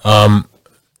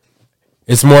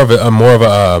 It's more of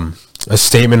a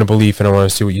statement of belief, and I want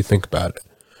to see what you think about it.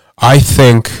 I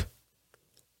think,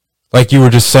 like you were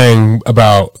just saying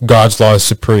about God's law is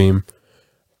supreme,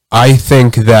 I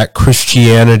think that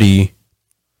Christianity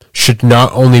should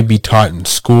not only be taught in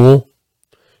school,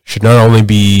 should not only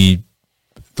be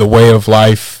the way of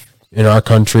life in our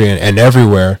country and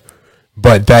everywhere,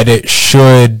 but that it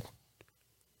should,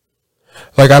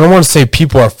 like, I don't want to say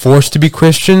people are forced to be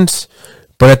Christians,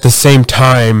 but at the same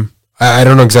time, I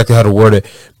don't know exactly how to word it,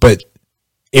 but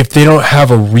if they don't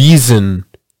have a reason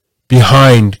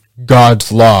behind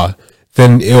God's law,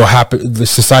 then it will happen, the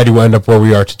society will end up where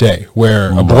we are today,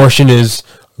 where abortion is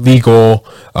legal,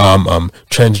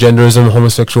 transgenderism,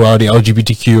 homosexuality,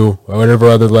 LGBTQ, whatever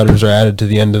other letters are added to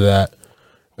the end of that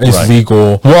is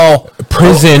legal. Well,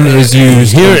 prison is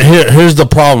used. Here's the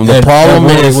problem. The problem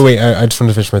is... Wait, I just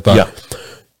want to finish my thought. Yeah.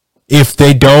 If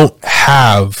they don't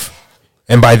have,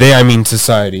 and by they I mean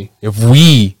society, if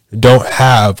we don't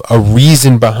have a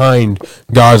reason behind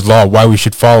God's law, why we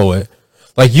should follow it,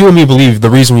 like you and me believe the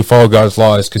reason we follow God's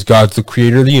law is because God's the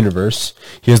creator of the universe.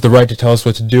 He has the right to tell us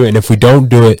what to do. And if we don't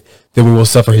do it, then we will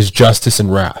suffer his justice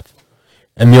and wrath.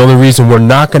 And the only reason we're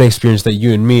not going to experience that,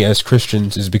 you and me as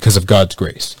Christians, is because of God's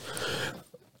grace.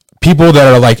 People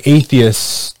that are like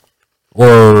atheists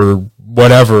or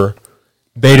whatever,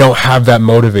 they don't have that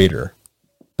motivator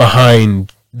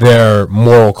behind their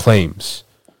moral claims.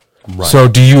 Right. So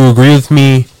do you agree with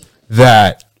me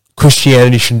that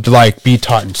Christianity should be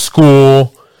taught in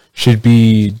school, should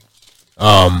be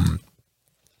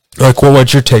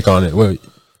what's your take on it?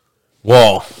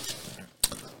 Well,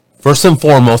 first and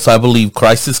foremost, I believe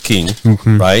Christ is King,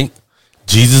 right?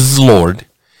 Jesus is Lord.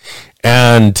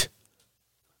 And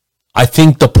I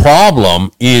think the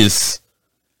problem is,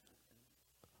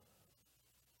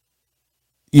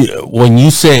 when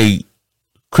you say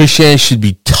Christianity should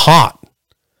be taught,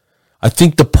 I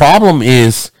think the problem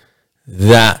is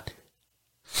that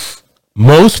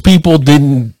most people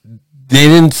didn't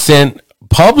send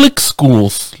public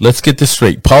schools. Let's get this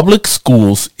straight. Public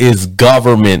schools is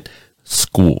government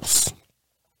schools.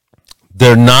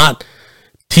 They're not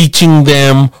teaching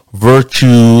them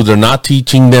virtue. They're not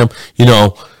teaching them,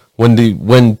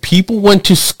 when people went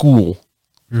to school,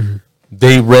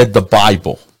 they read the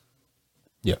Bible.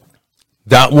 Yeah.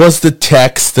 That was the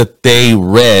text that they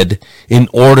read in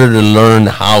order to learn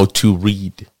how to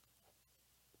read.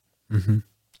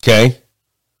 Okay?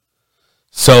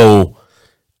 So,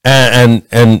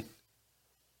 and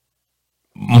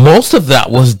most of that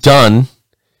was done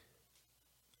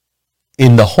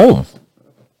in the home.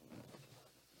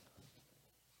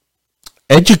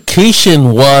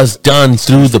 Education was done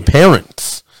through the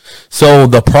parents. So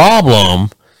the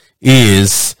problem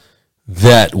is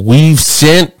that we've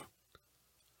sent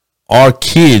our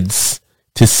kids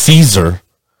to Caesar,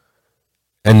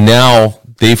 and now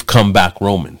they've come back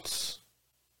Romans.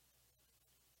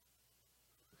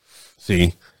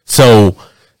 See? So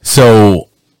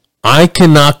I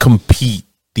cannot compete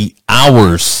the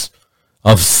hours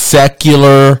of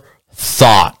secular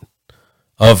thought,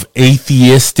 of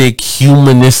atheistic,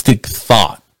 humanistic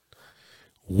thought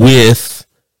with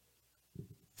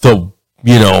the,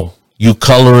 you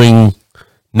coloring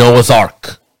Noah's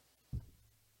Ark.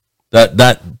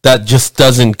 That just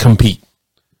doesn't compete,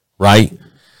 right?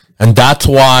 And that's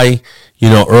why,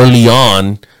 early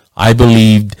on, I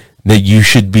believed that you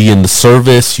should be in the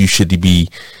service. You should be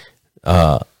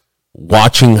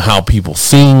watching how people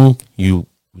sing. You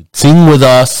would sing with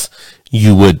us.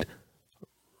 You would,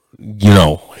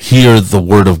 hear the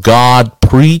word of God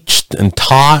preached and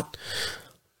taught.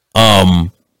 But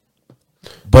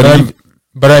I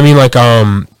mean, like,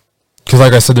 because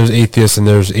like I said, there's atheists and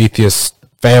there's atheist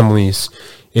families.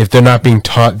 If they're not being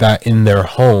taught that in their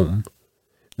home,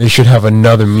 they should have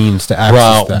another means to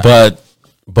access that.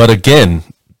 But again,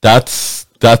 that's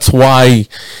why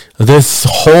this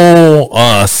whole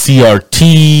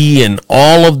CRT and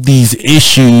all of these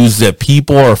issues that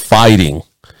people are fighting,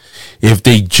 if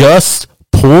they just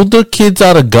pulled their kids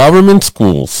out of government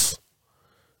schools,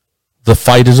 the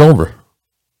fight is over.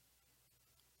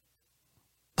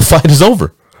 The fight is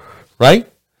over, right?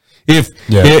 If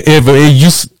you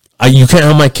can't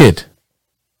have my kid.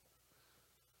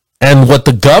 And what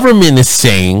the government is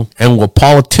saying and what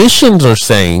politicians are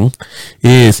saying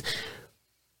is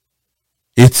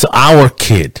it's our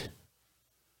kid.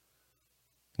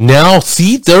 Now,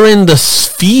 see, they're in the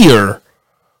sphere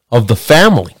of the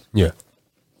family. Yeah.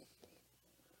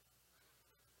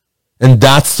 And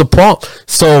that's the problem.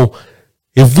 So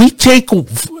if we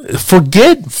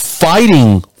forget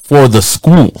fighting for the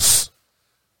schools,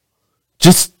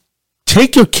 just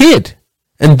take your kid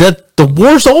and that the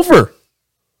war's over.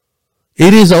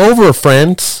 It is over,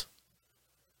 friends.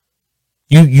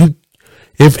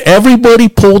 If everybody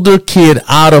pulled their kid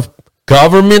out of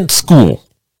government school,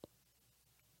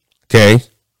 okay?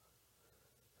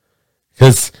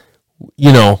 Because,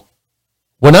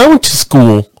 when I went to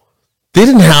school, they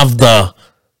didn't have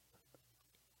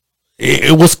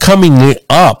it was coming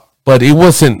up, but it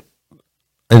wasn't,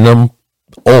 and I'm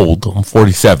old, I'm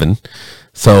 47,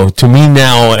 so to me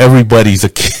now, everybody's a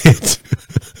kid.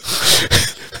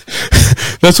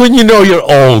 That's when you know you're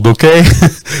old, okay?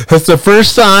 That's the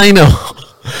first sign of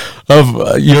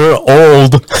you're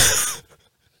old.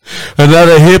 And not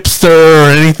a hipster or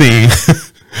anything.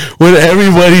 When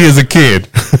everybody is a kid.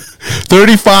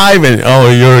 35 and,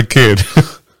 you're a kid.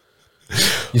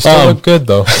 You still look good,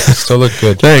 though. You still look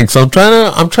good. Thanks. I'm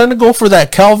trying to go for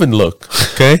that Calvin look,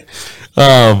 okay?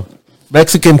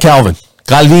 Mexican Calvin.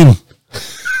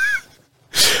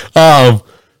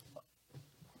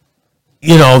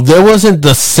 There wasn't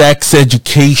the sex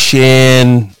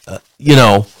education,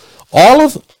 all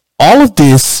of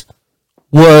this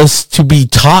was to be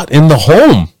taught in the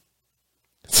home.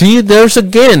 See, there's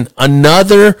again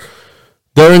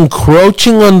they're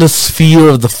encroaching on the sphere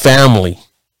of the family,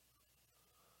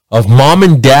 of mom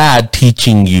and dad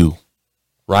teaching you,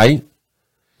 right?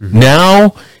 Mm-hmm.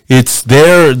 Now it's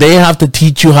they have to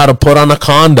teach you how to put on a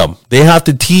condom. They have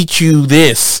to teach you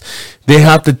this. They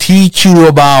have to teach you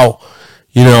about,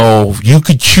 you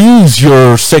could choose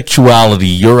your sexuality,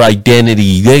 your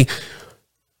identity.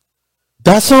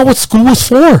 That's not what school was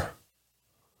for.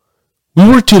 We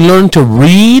were to learn to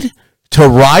read, to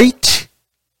write,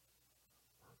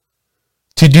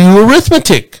 to do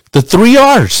arithmetic, the 3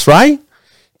 R's, right?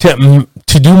 To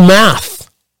do math,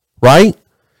 right?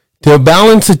 To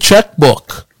balance a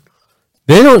checkbook.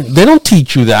 They don't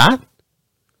teach you that.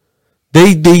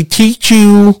 They teach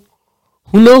you,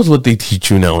 who knows what they teach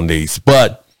you nowadays,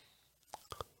 but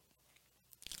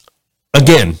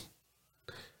again,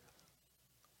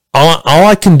 all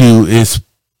I can do is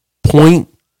point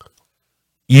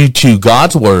you to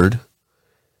God's word,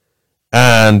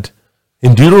 and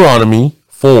in Deuteronomy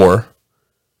 4,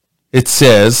 it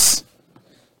says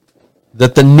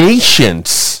that the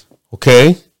nations,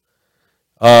 okay,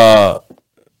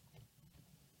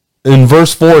 in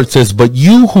verse 4 it says, but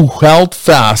you who held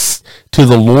fast to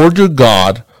the Lord your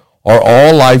God are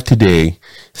all alive today.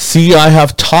 See, I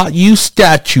have taught you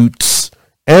statutes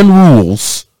and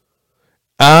rules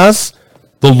as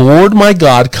the Lord my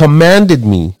God commanded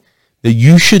me, that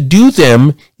you should do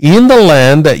them in the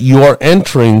land that you are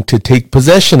entering to take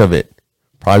possession of it,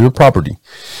 private property.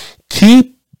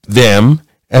 Keep them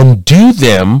and do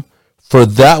them, for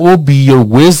that will be your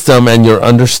wisdom and your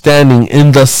understanding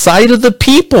in the sight of the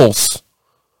peoples,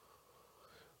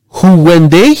 who when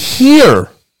they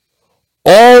hear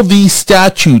all these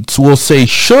statutes will say,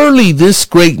 surely this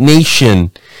great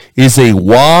nation is a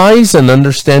wise and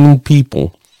understanding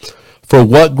people. For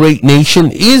what great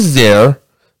nation is there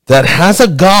that has a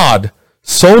God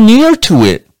so near to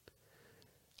it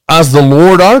as the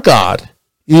Lord our God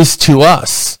is to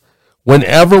us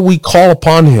whenever we call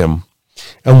upon him?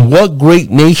 And what great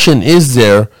nation is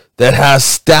there that has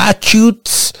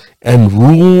statutes and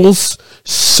rules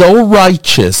so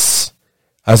righteous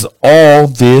as all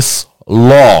this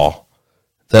law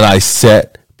that I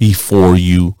set before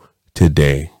you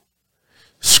today?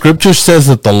 Scripture says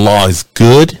that the law is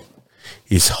good,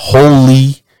 is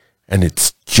holy, and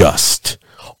it's just.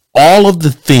 All of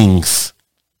the things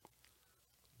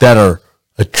that are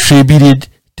attributed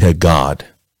to God.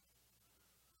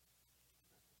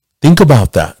 Think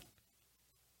about that.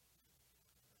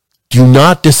 Do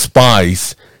not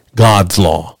despise God's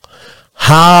law.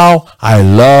 How I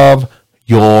love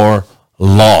your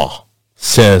law,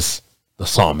 says the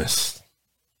psalmist.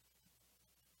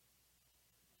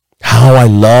 How I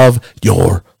love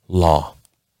your law.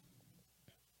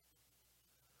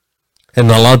 And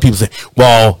a lot of people say,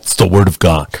 well, it's the word of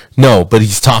God. No, but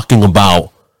he's talking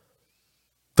about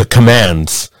the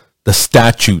commands, the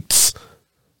statutes,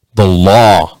 the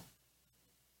law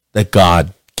that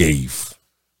God gave.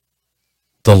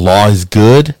 The law is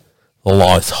good. The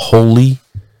law is holy.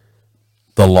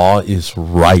 The law is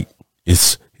right.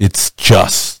 It's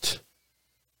just.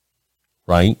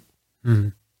 Right? Mm-hmm.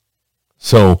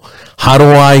 So how do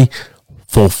I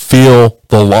fulfill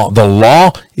the law? The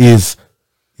law is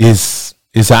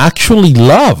actually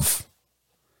love.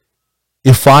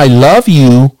 If I love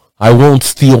you, I won't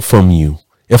steal from you.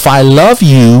 If I love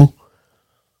you,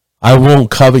 I won't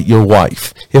covet your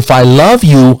wife. If I love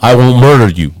you, I won't murder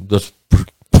you.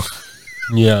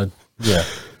 Yeah.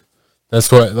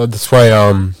 That's why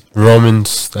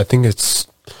Romans, I think it's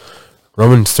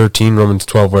Romans 13, Romans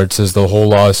 12, where it says the whole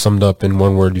law is summed up in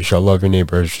one word: you shall love your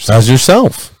neighbor as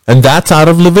yourself. And that's out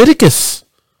of Leviticus.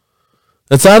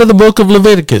 That's out of the book of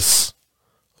Leviticus,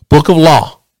 book of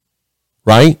law,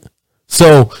 right?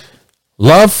 So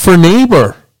love for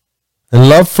neighbor and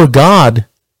love for God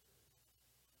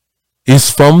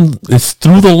is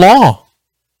through the law,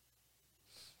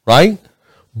 right?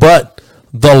 But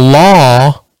the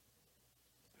law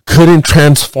couldn't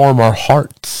transform our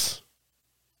hearts.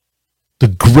 The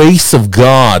grace of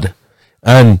God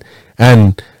and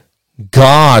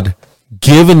God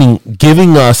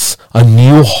giving us a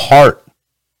new heart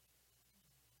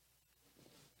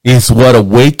is what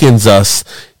awakens us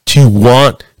to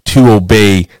want to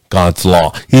obey God's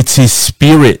law. It's his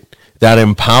spirit that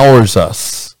empowers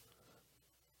us,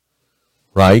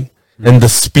 right? And the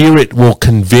spirit will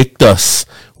convict us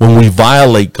when we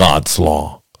violate God's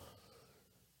law,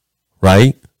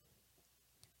 right?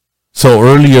 So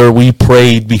earlier we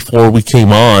prayed before we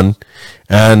came on,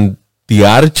 and the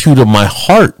attitude of my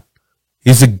heart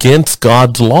is against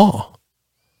God's law.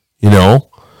 You know,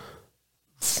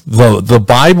 the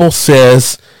Bible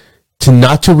says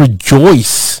not to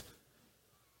rejoice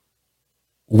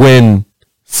when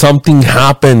something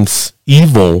happens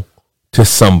evil to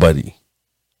somebody.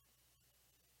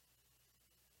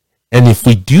 And if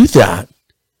we do that,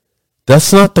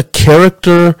 that's not the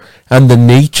character and the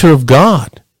nature of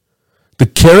God. The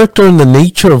character and the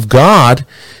nature of God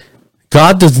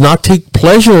does not take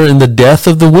pleasure in the death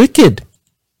of the wicked.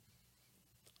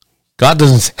 God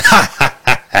doesn't say,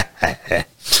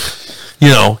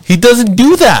 he doesn't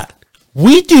do that.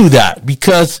 We do that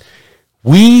because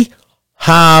we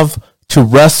have to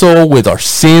wrestle with our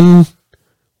sin.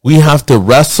 We have to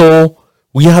wrestle.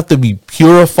 We have to be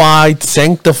purified,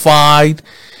 sanctified,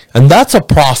 and that's a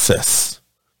process.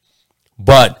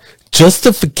 But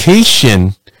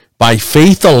justification by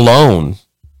faith alone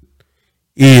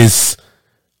is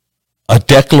a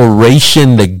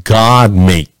declaration that God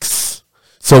makes.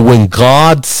 So when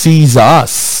God sees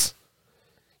us,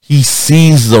 he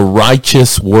sees the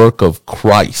righteous work of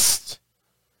Christ,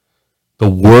 the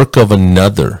work of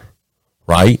another,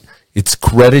 right? It's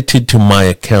credited to my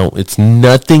account. It's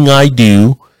nothing I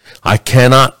do. I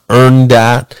cannot earn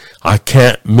that. I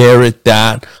can't merit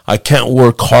that. I can't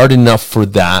work hard enough for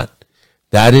that.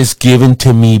 That is given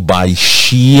to me by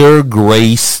sheer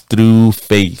grace through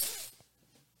faith.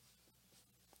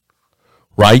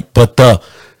 Right? But the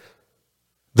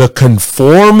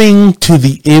conforming to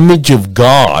the image of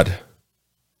God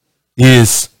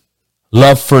is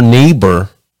love for neighbor,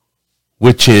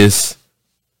 which is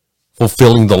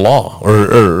fulfilling the law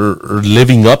or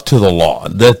living up to the law.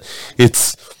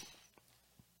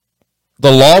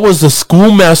 The law was the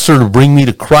schoolmaster to bring me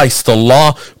to Christ. The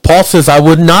law, Paul says, I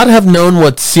would not have known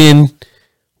what sin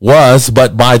was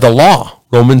but by the law.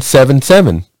 Romans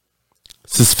 7:7. It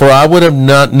says, for I would have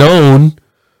not known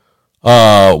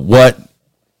what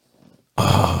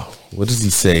does he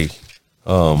say?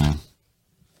 Romans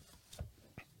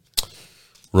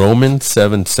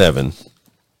 7:7.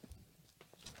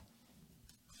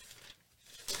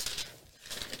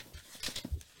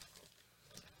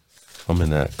 I'm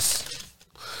in X.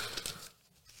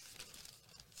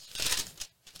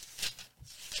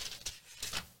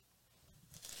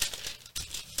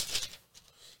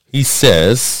 He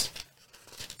says,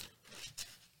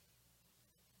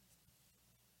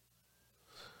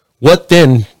 what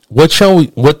then shall we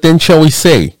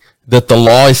say? That the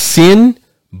law is sin?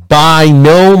 By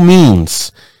no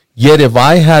means. Yet if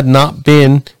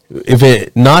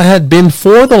it not had been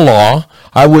for the law,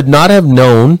 I would not have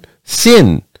known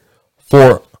sin.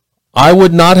 For I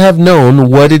would not have known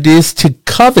what it is to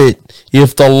covet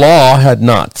if the law had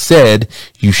not said,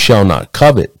 you shall not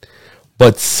covet.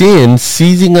 But sin,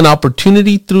 seizing an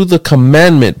opportunity through the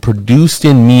commandment, produced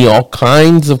in me all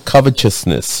kinds of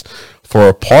covetousness. For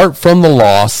apart from the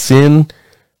law, sin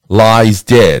lies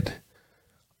dead.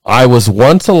 I was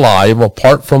once alive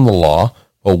apart from the law,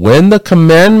 but when the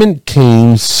commandment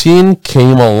came, sin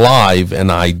came alive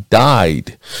and I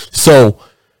died. So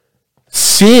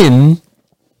sin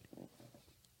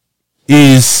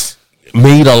is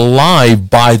made alive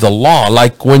by the law.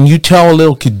 Like when you tell a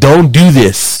little kid, don't do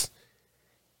this.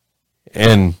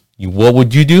 And what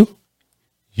would you do?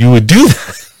 You would do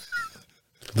that.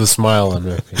 The smile on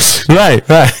their face. Right.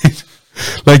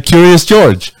 Like Curious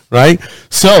George, right?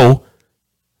 So,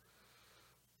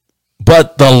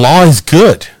 but the law is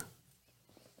good.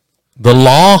 The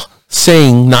law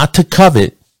saying not to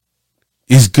covet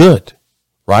is good,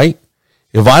 right?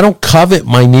 If I don't covet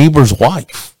my neighbor's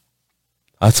wife,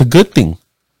 that's a good thing,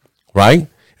 right?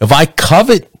 If I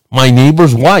covet my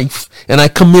neighbor's wife and I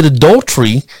commit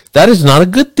adultery, that is not a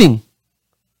good thing.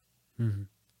 Mm-hmm.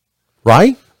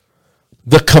 Right?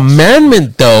 The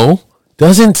commandment, though,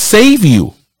 doesn't save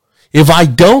you. If I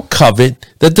don't covet,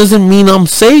 that doesn't mean I'm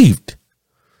saved.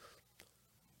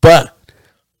 But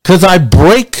because I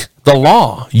break the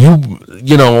law, you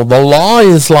know, the law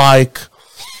is like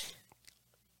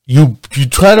you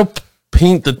try to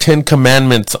paint the 10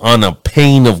 Commandments on a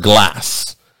pane of glass.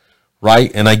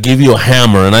 Right? And I give you a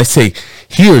hammer and I say,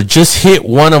 here, just hit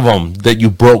one of them that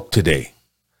you broke today.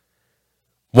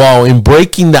 Well, in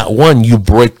breaking that one, you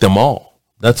break them all.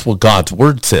 That's what God's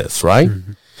word says, right?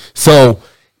 Mm-hmm. So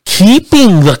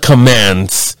keeping the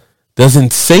commands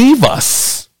doesn't save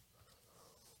us.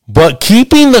 But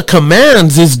keeping the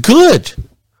commands is good.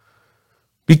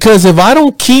 Because if I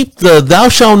don't keep the thou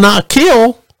shalt not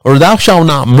kill, or thou shalt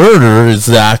not murder is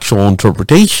the actual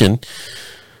interpretation,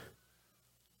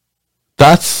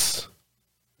 that's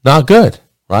not good,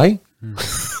 right?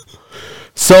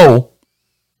 So,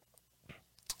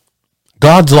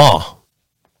 God's law,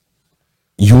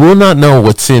 you will not know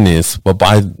what sin is, but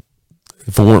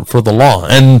if it weren't for the law.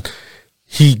 And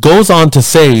he goes on to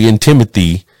say in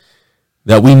Timothy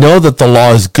that we know that the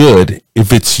law is good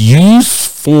if it's used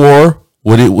for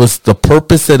what it was, the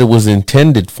purpose that it was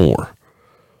intended for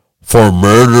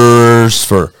murderers,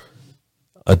 for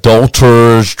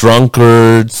adulterers,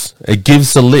 drunkards. It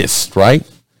gives a list, right?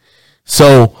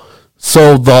 So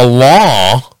the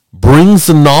law brings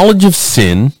the knowledge of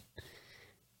sin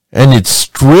and it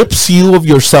strips you of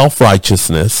your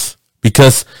self-righteousness,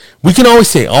 because we can always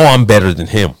say, oh, I'm better than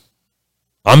him.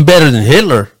 I'm better than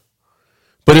Hitler.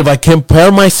 But if I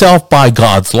compare myself by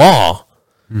God's law,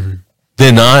 mm-hmm.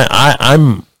 then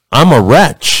I'm a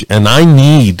wretch and I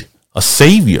need a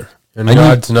savior. And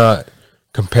God's not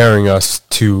comparing us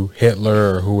to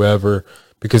Hitler or whoever,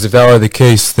 because if that were the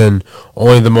case, then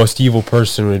only the most evil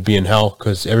person would be in hell,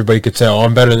 because everybody could say, oh,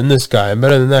 I'm better than this guy, I'm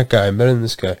better than that guy, I'm better than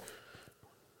this guy.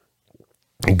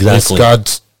 Exactly. It's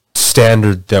God's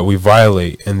standard that we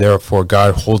violate, and therefore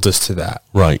God holds us to that.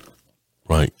 Right.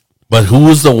 But who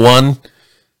was the one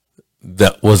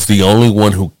that was the only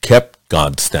one who kept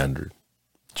God's standard?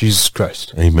 Jesus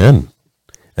Christ. Amen.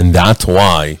 And that's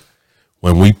why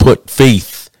when we put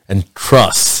faith and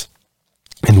trust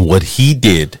in what he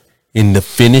did in the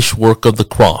finished work of the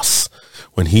cross,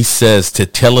 when he says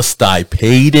tetelestai,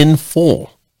 paid in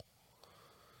full,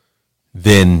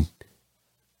 then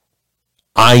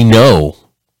I know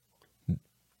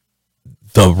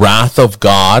the wrath of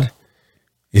God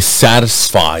is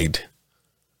satisfied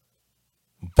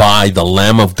by the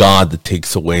Lamb of God that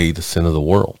takes away the sin of the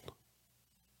world.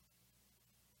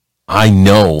 I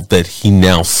know that he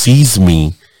now sees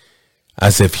me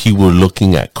as if he were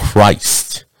looking at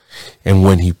Christ. And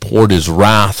when he poured his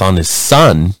wrath on his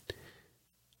son,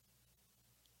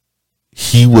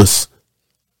 he was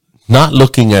not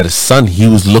looking at his son. He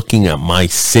was looking at my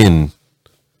sin.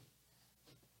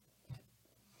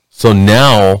 So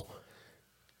now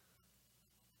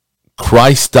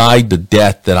Christ died the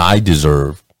death that I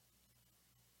deserved,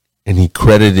 and he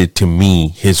credited to me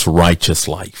his righteous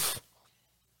life.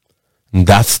 And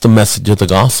that's the message of the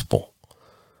gospel.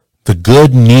 The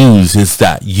good news is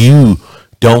that you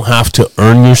don't have to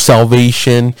earn your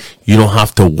salvation. You don't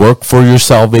have to work for your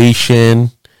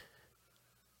salvation.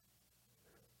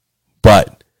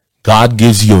 But God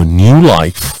gives you a new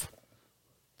life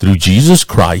through Jesus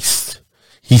Christ.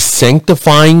 He's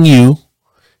sanctifying you.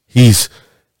 He's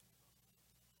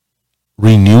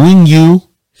renewing you.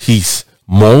 He's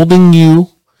molding you.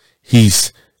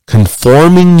 He's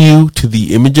conforming you to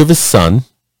the image of his son.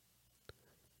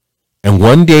 And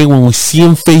one day when we see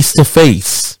him face to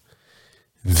face,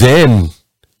 then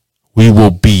we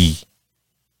will be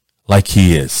like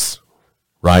he is,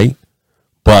 right?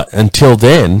 But until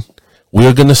then,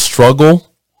 we're going to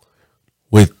struggle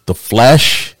with the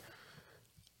flesh,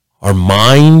 our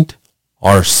mind,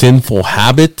 our sinful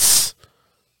habits,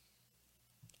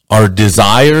 our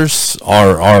desires,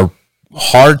 our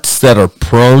hearts that are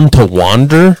prone to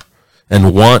wander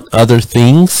and want other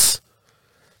things.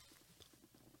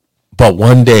 But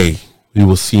one day we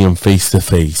will see him face to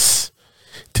face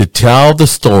to tell the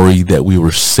story that we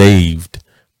were saved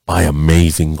by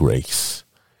amazing grace.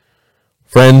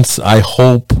 Friends, I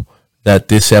hope that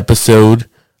this episode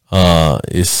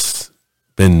has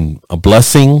been a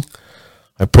blessing.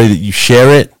 I pray that you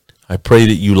share it. I pray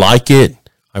that you like it.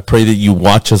 I pray that you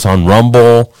watch us on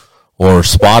Rumble or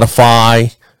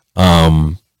Spotify.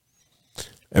 And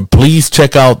please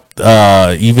check out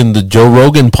even the Joe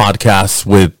Rogan podcast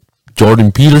with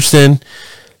Jordan Peterson.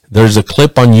 There's a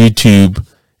clip on YouTube.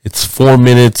 It's 4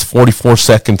 minutes, 44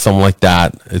 seconds, something like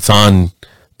that. It's on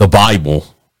the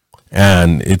Bible,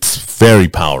 and it's very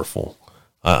powerful.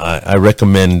 I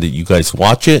recommend that you guys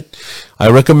watch it. I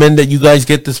recommend that you guys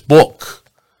get this book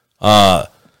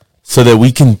so that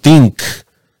we can think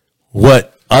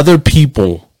what other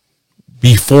people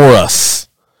before us,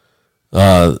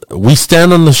 we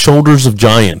stand on the shoulders of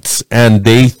giants, and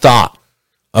they thought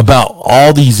about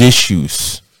all these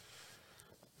issues.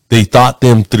 They thought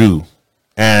them through.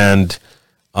 And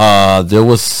there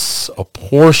was a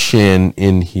portion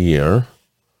in here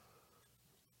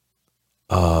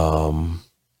that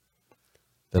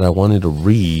I wanted to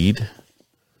read,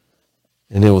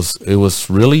 and it was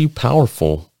really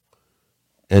powerful,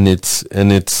 and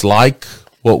it's like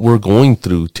what we're going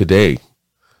through today.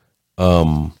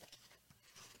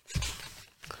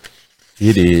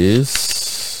 It is.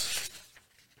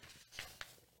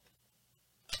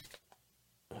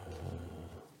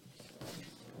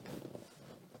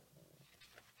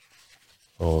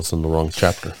 Oh, it's in the wrong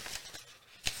chapter.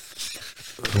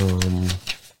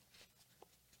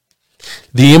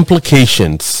 The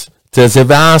implications. It says,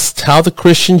 if asked how the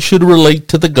Christian should relate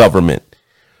to the government,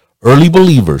 early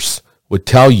believers would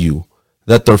tell you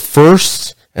that their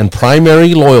first and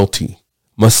primary loyalty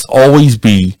must always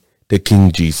be to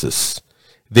King Jesus.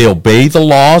 They obey the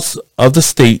laws of the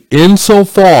state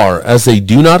insofar as they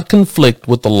do not conflict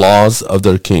with the laws of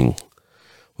their king.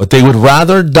 But they would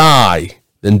rather die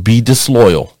than be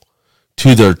disloyal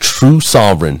to their true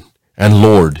sovereign and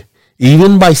Lord,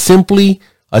 even by simply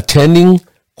attending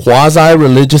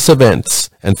quasi-religious events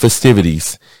and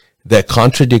festivities that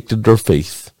contradicted their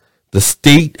faith. The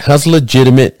state has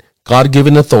legitimate,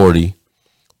 God-given authority,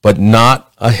 but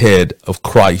not ahead of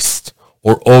Christ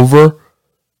or over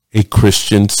a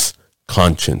Christian's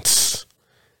conscience.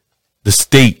 The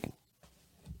state,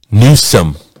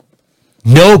 Newsom,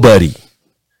 nobody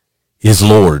is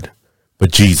Lord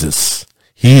but Jesus.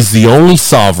 He is the only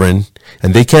sovereign,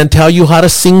 and they can't tell you how to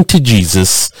sing to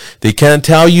Jesus. They can't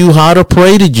tell you how to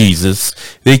pray to Jesus.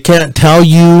 They can't tell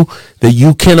you that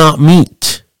you cannot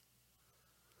meet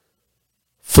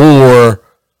for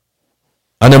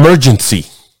an emergency.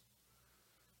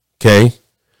 Okay?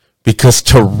 Because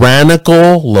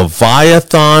tyrannical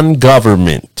Leviathan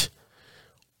government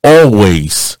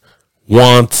always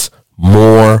wants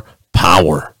more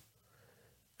power.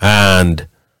 And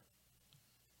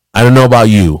I don't know about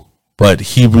you, but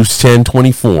Hebrews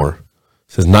 10:24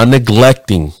 says, not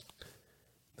neglecting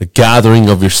the gathering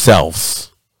of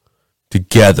yourselves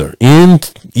together,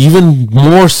 even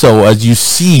more so as you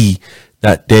see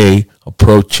that day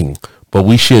approaching. But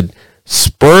we should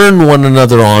spurn one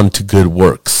another on to good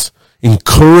works,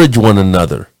 encourage one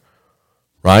another,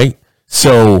 right?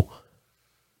 So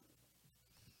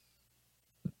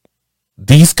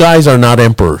these guys are not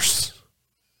emperors.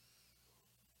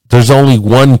 There's only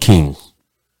one king,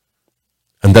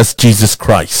 and that's Jesus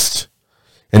Christ.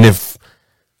 And if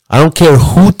I don't care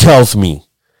who tells me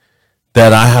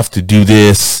that I have to do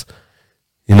this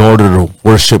in order to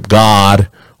worship God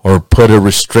or put a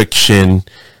restriction.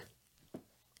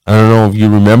 I don't know if you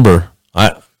remember.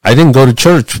 I didn't go to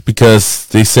church because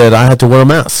they said I had to wear a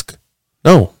mask.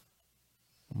 No.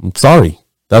 I'm sorry.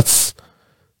 That's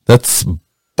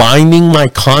binding my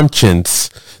conscience.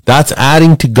 That's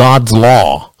adding to God's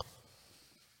law.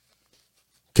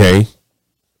 Okay?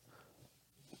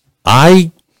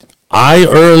 I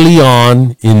early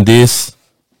on in this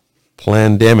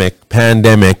pandemic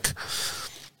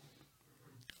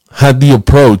had the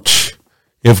approach,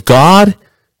 if God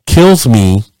kills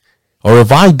me or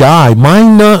if I die,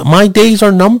 my days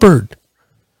are numbered.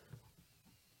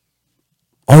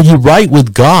 Are you right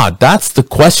with God? That's the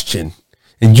question.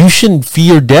 And you shouldn't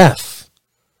fear death.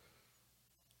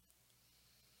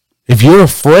 If you're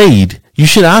afraid, you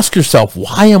should ask yourself,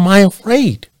 why am I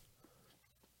afraid?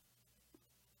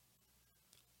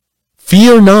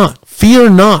 Fear not, fear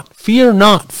not, fear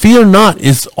not, fear not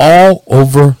is all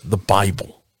over the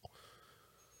Bible.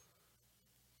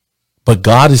 But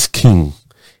God is king.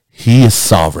 He is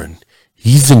sovereign.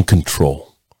 He's in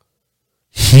control.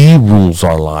 He rules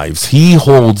our lives. He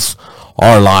holds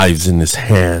our lives in his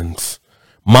hands.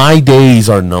 My days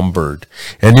are numbered.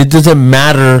 And it doesn't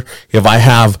matter if I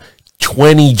have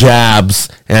 20 jabs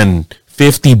and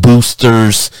 50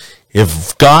 boosters.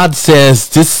 If God says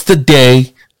this is the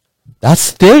day,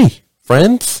 that's the day,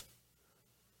 friends.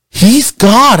 He's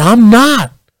God. I'm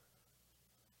not.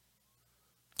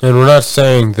 And we're not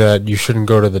saying that you shouldn't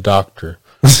go to the doctor.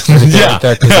 Yeah. Like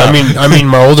that, 'cause I mean,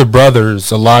 my older brother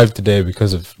is alive today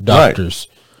because of doctors.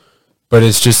 Right. But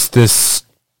it's just this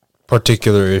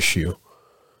particular issue.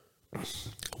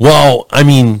 Well, I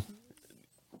mean,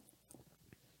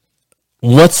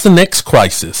 what's the next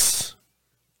crisis?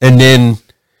 And then,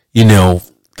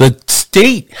 the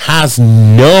state has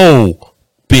no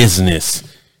business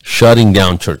shutting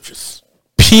down churches.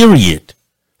 Period.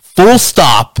 Full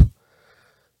stop.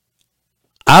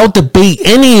 I'll debate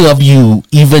any of you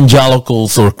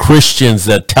evangelicals or Christians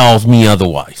that tells me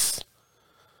otherwise.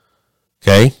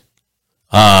 Okay?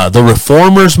 The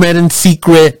reformers met in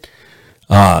secret.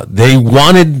 They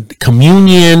wanted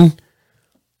communion.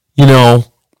 The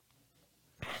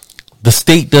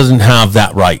state doesn't have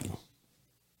that right.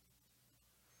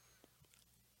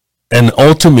 And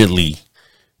ultimately,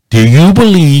 do you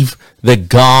believe that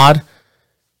God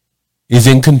is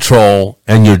in control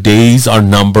and your days are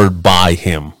numbered by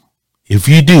him? If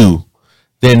you do,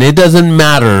 then it doesn't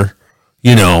matter,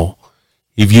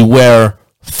 if you wear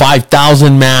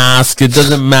 5,000 masks, it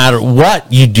doesn't matter what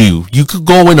you do. You could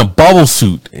go in a bubble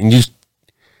suit and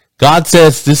God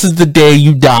says, this is the day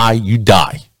you die.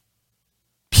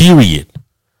 Period.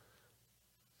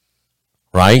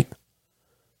 Right?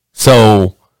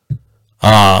 So,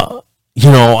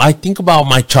 I think about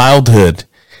my childhood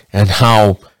and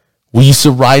how we used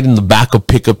to ride in the back of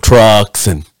pickup trucks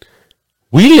and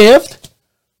we lived.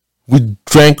 We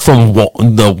drank from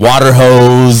the water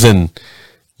hose and,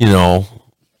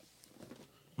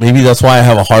 maybe that's why I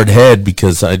have a hard head,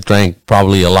 because I drank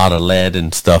probably a lot of lead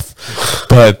and stuff.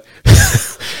 But,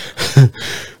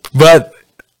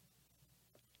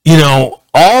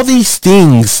 all these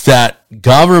things that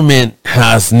government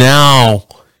has now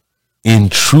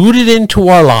intruded into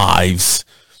our lives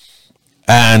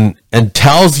and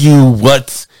tells you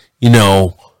what's,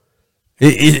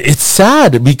 it's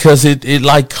sad because it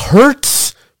like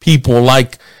hurts people,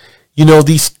 like,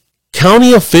 these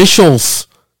county officials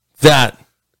that,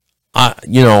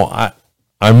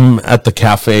 I'm at the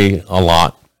cafe a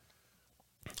lot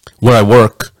where I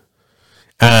work,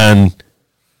 and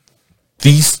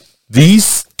these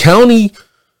county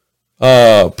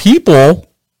people,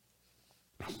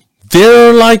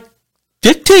 they're like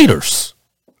dictators,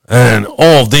 and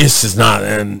this is not,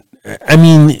 and I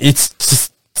mean, it's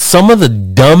just some of the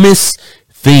dumbest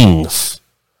things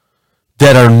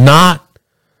that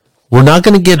we're not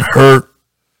going to get hurt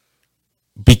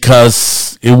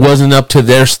because it wasn't up to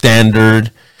their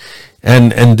standard,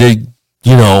 and they,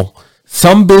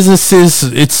 some businesses,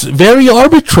 it's very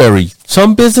arbitrary.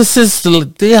 Some businesses,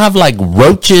 they have like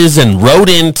roaches and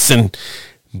rodents, and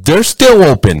they're still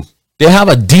open. They have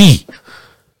a D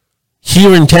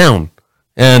here in town,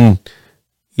 and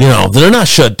they're not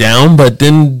shut down. But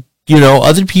then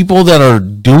other people that are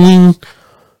doing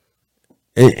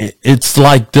it's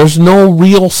like there's no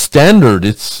real standard.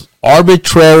 It's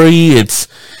arbitrary. It's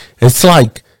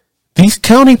like these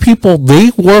county people,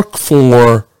 they work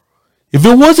for, if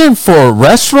it wasn't for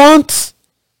restaurants,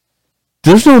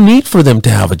 there's no need for them to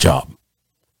have a job.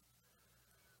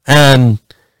 And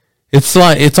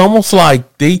It's almost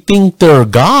like they think they're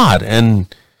God,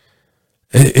 and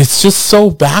it's just so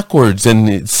backwards. And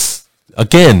it's,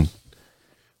 again,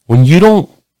 when you don't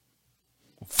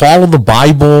follow the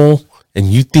Bible and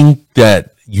you think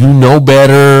that you know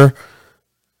better,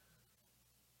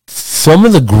 some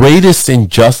of the greatest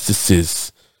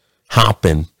injustices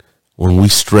happen when we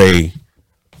stray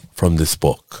from this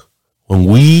book. When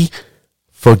we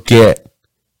forget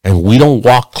and we don't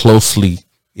walk closely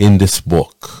in this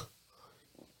book.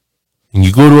 And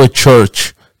you go to a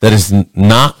church that is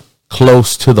not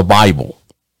close to the Bible.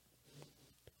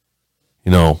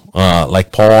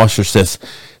 Like Paul Washer says,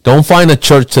 don't find a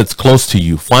church that's close to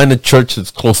you. Find a church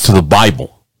that's close to the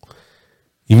Bible.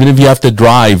 Even if you have to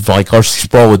drive, like R.C.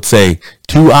 Sproul would say,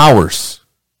 2 hours,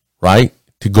 right,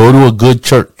 to go to a good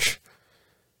church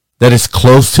that is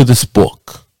close to this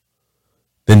book,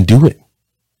 then do it.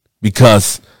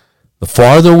 Because the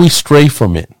farther we stray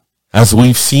from it, as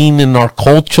we've seen in our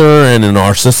culture and in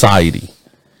our society,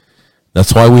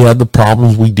 that's why we have the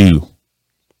problems we do.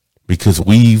 Because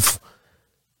we've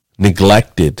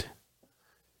neglected.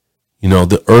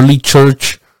 The early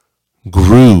church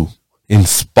grew in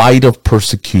spite of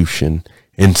persecution,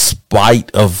 in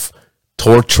spite of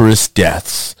torturous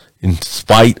deaths, in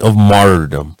spite of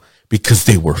martyrdom, because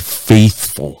they were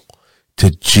faithful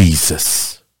to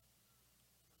Jesus.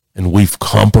 And we've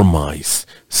compromised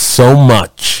so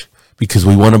much because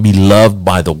we want to be loved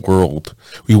by the world.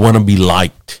 We want to be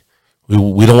liked. We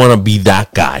don't want to be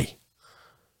that guy.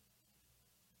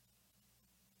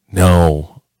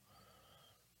 No.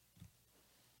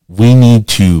 We need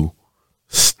to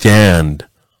stand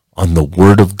on the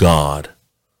Word of God,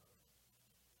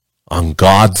 on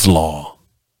God's law,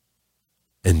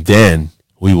 and then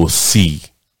we will see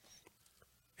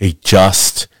a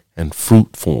just and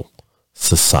fruitful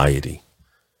society.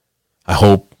 I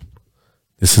hope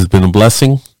this has been a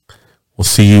blessing. We'll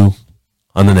see you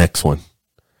on the next one.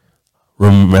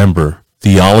 Remember,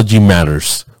 theology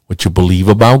matters. What you believe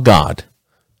about God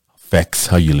affects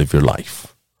how you live your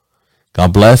life.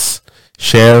 God bless.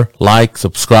 Share, like,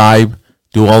 subscribe,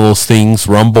 do all those things,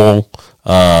 Rumble,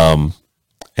 and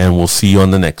we'll see you on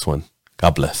the next one.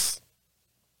 God bless.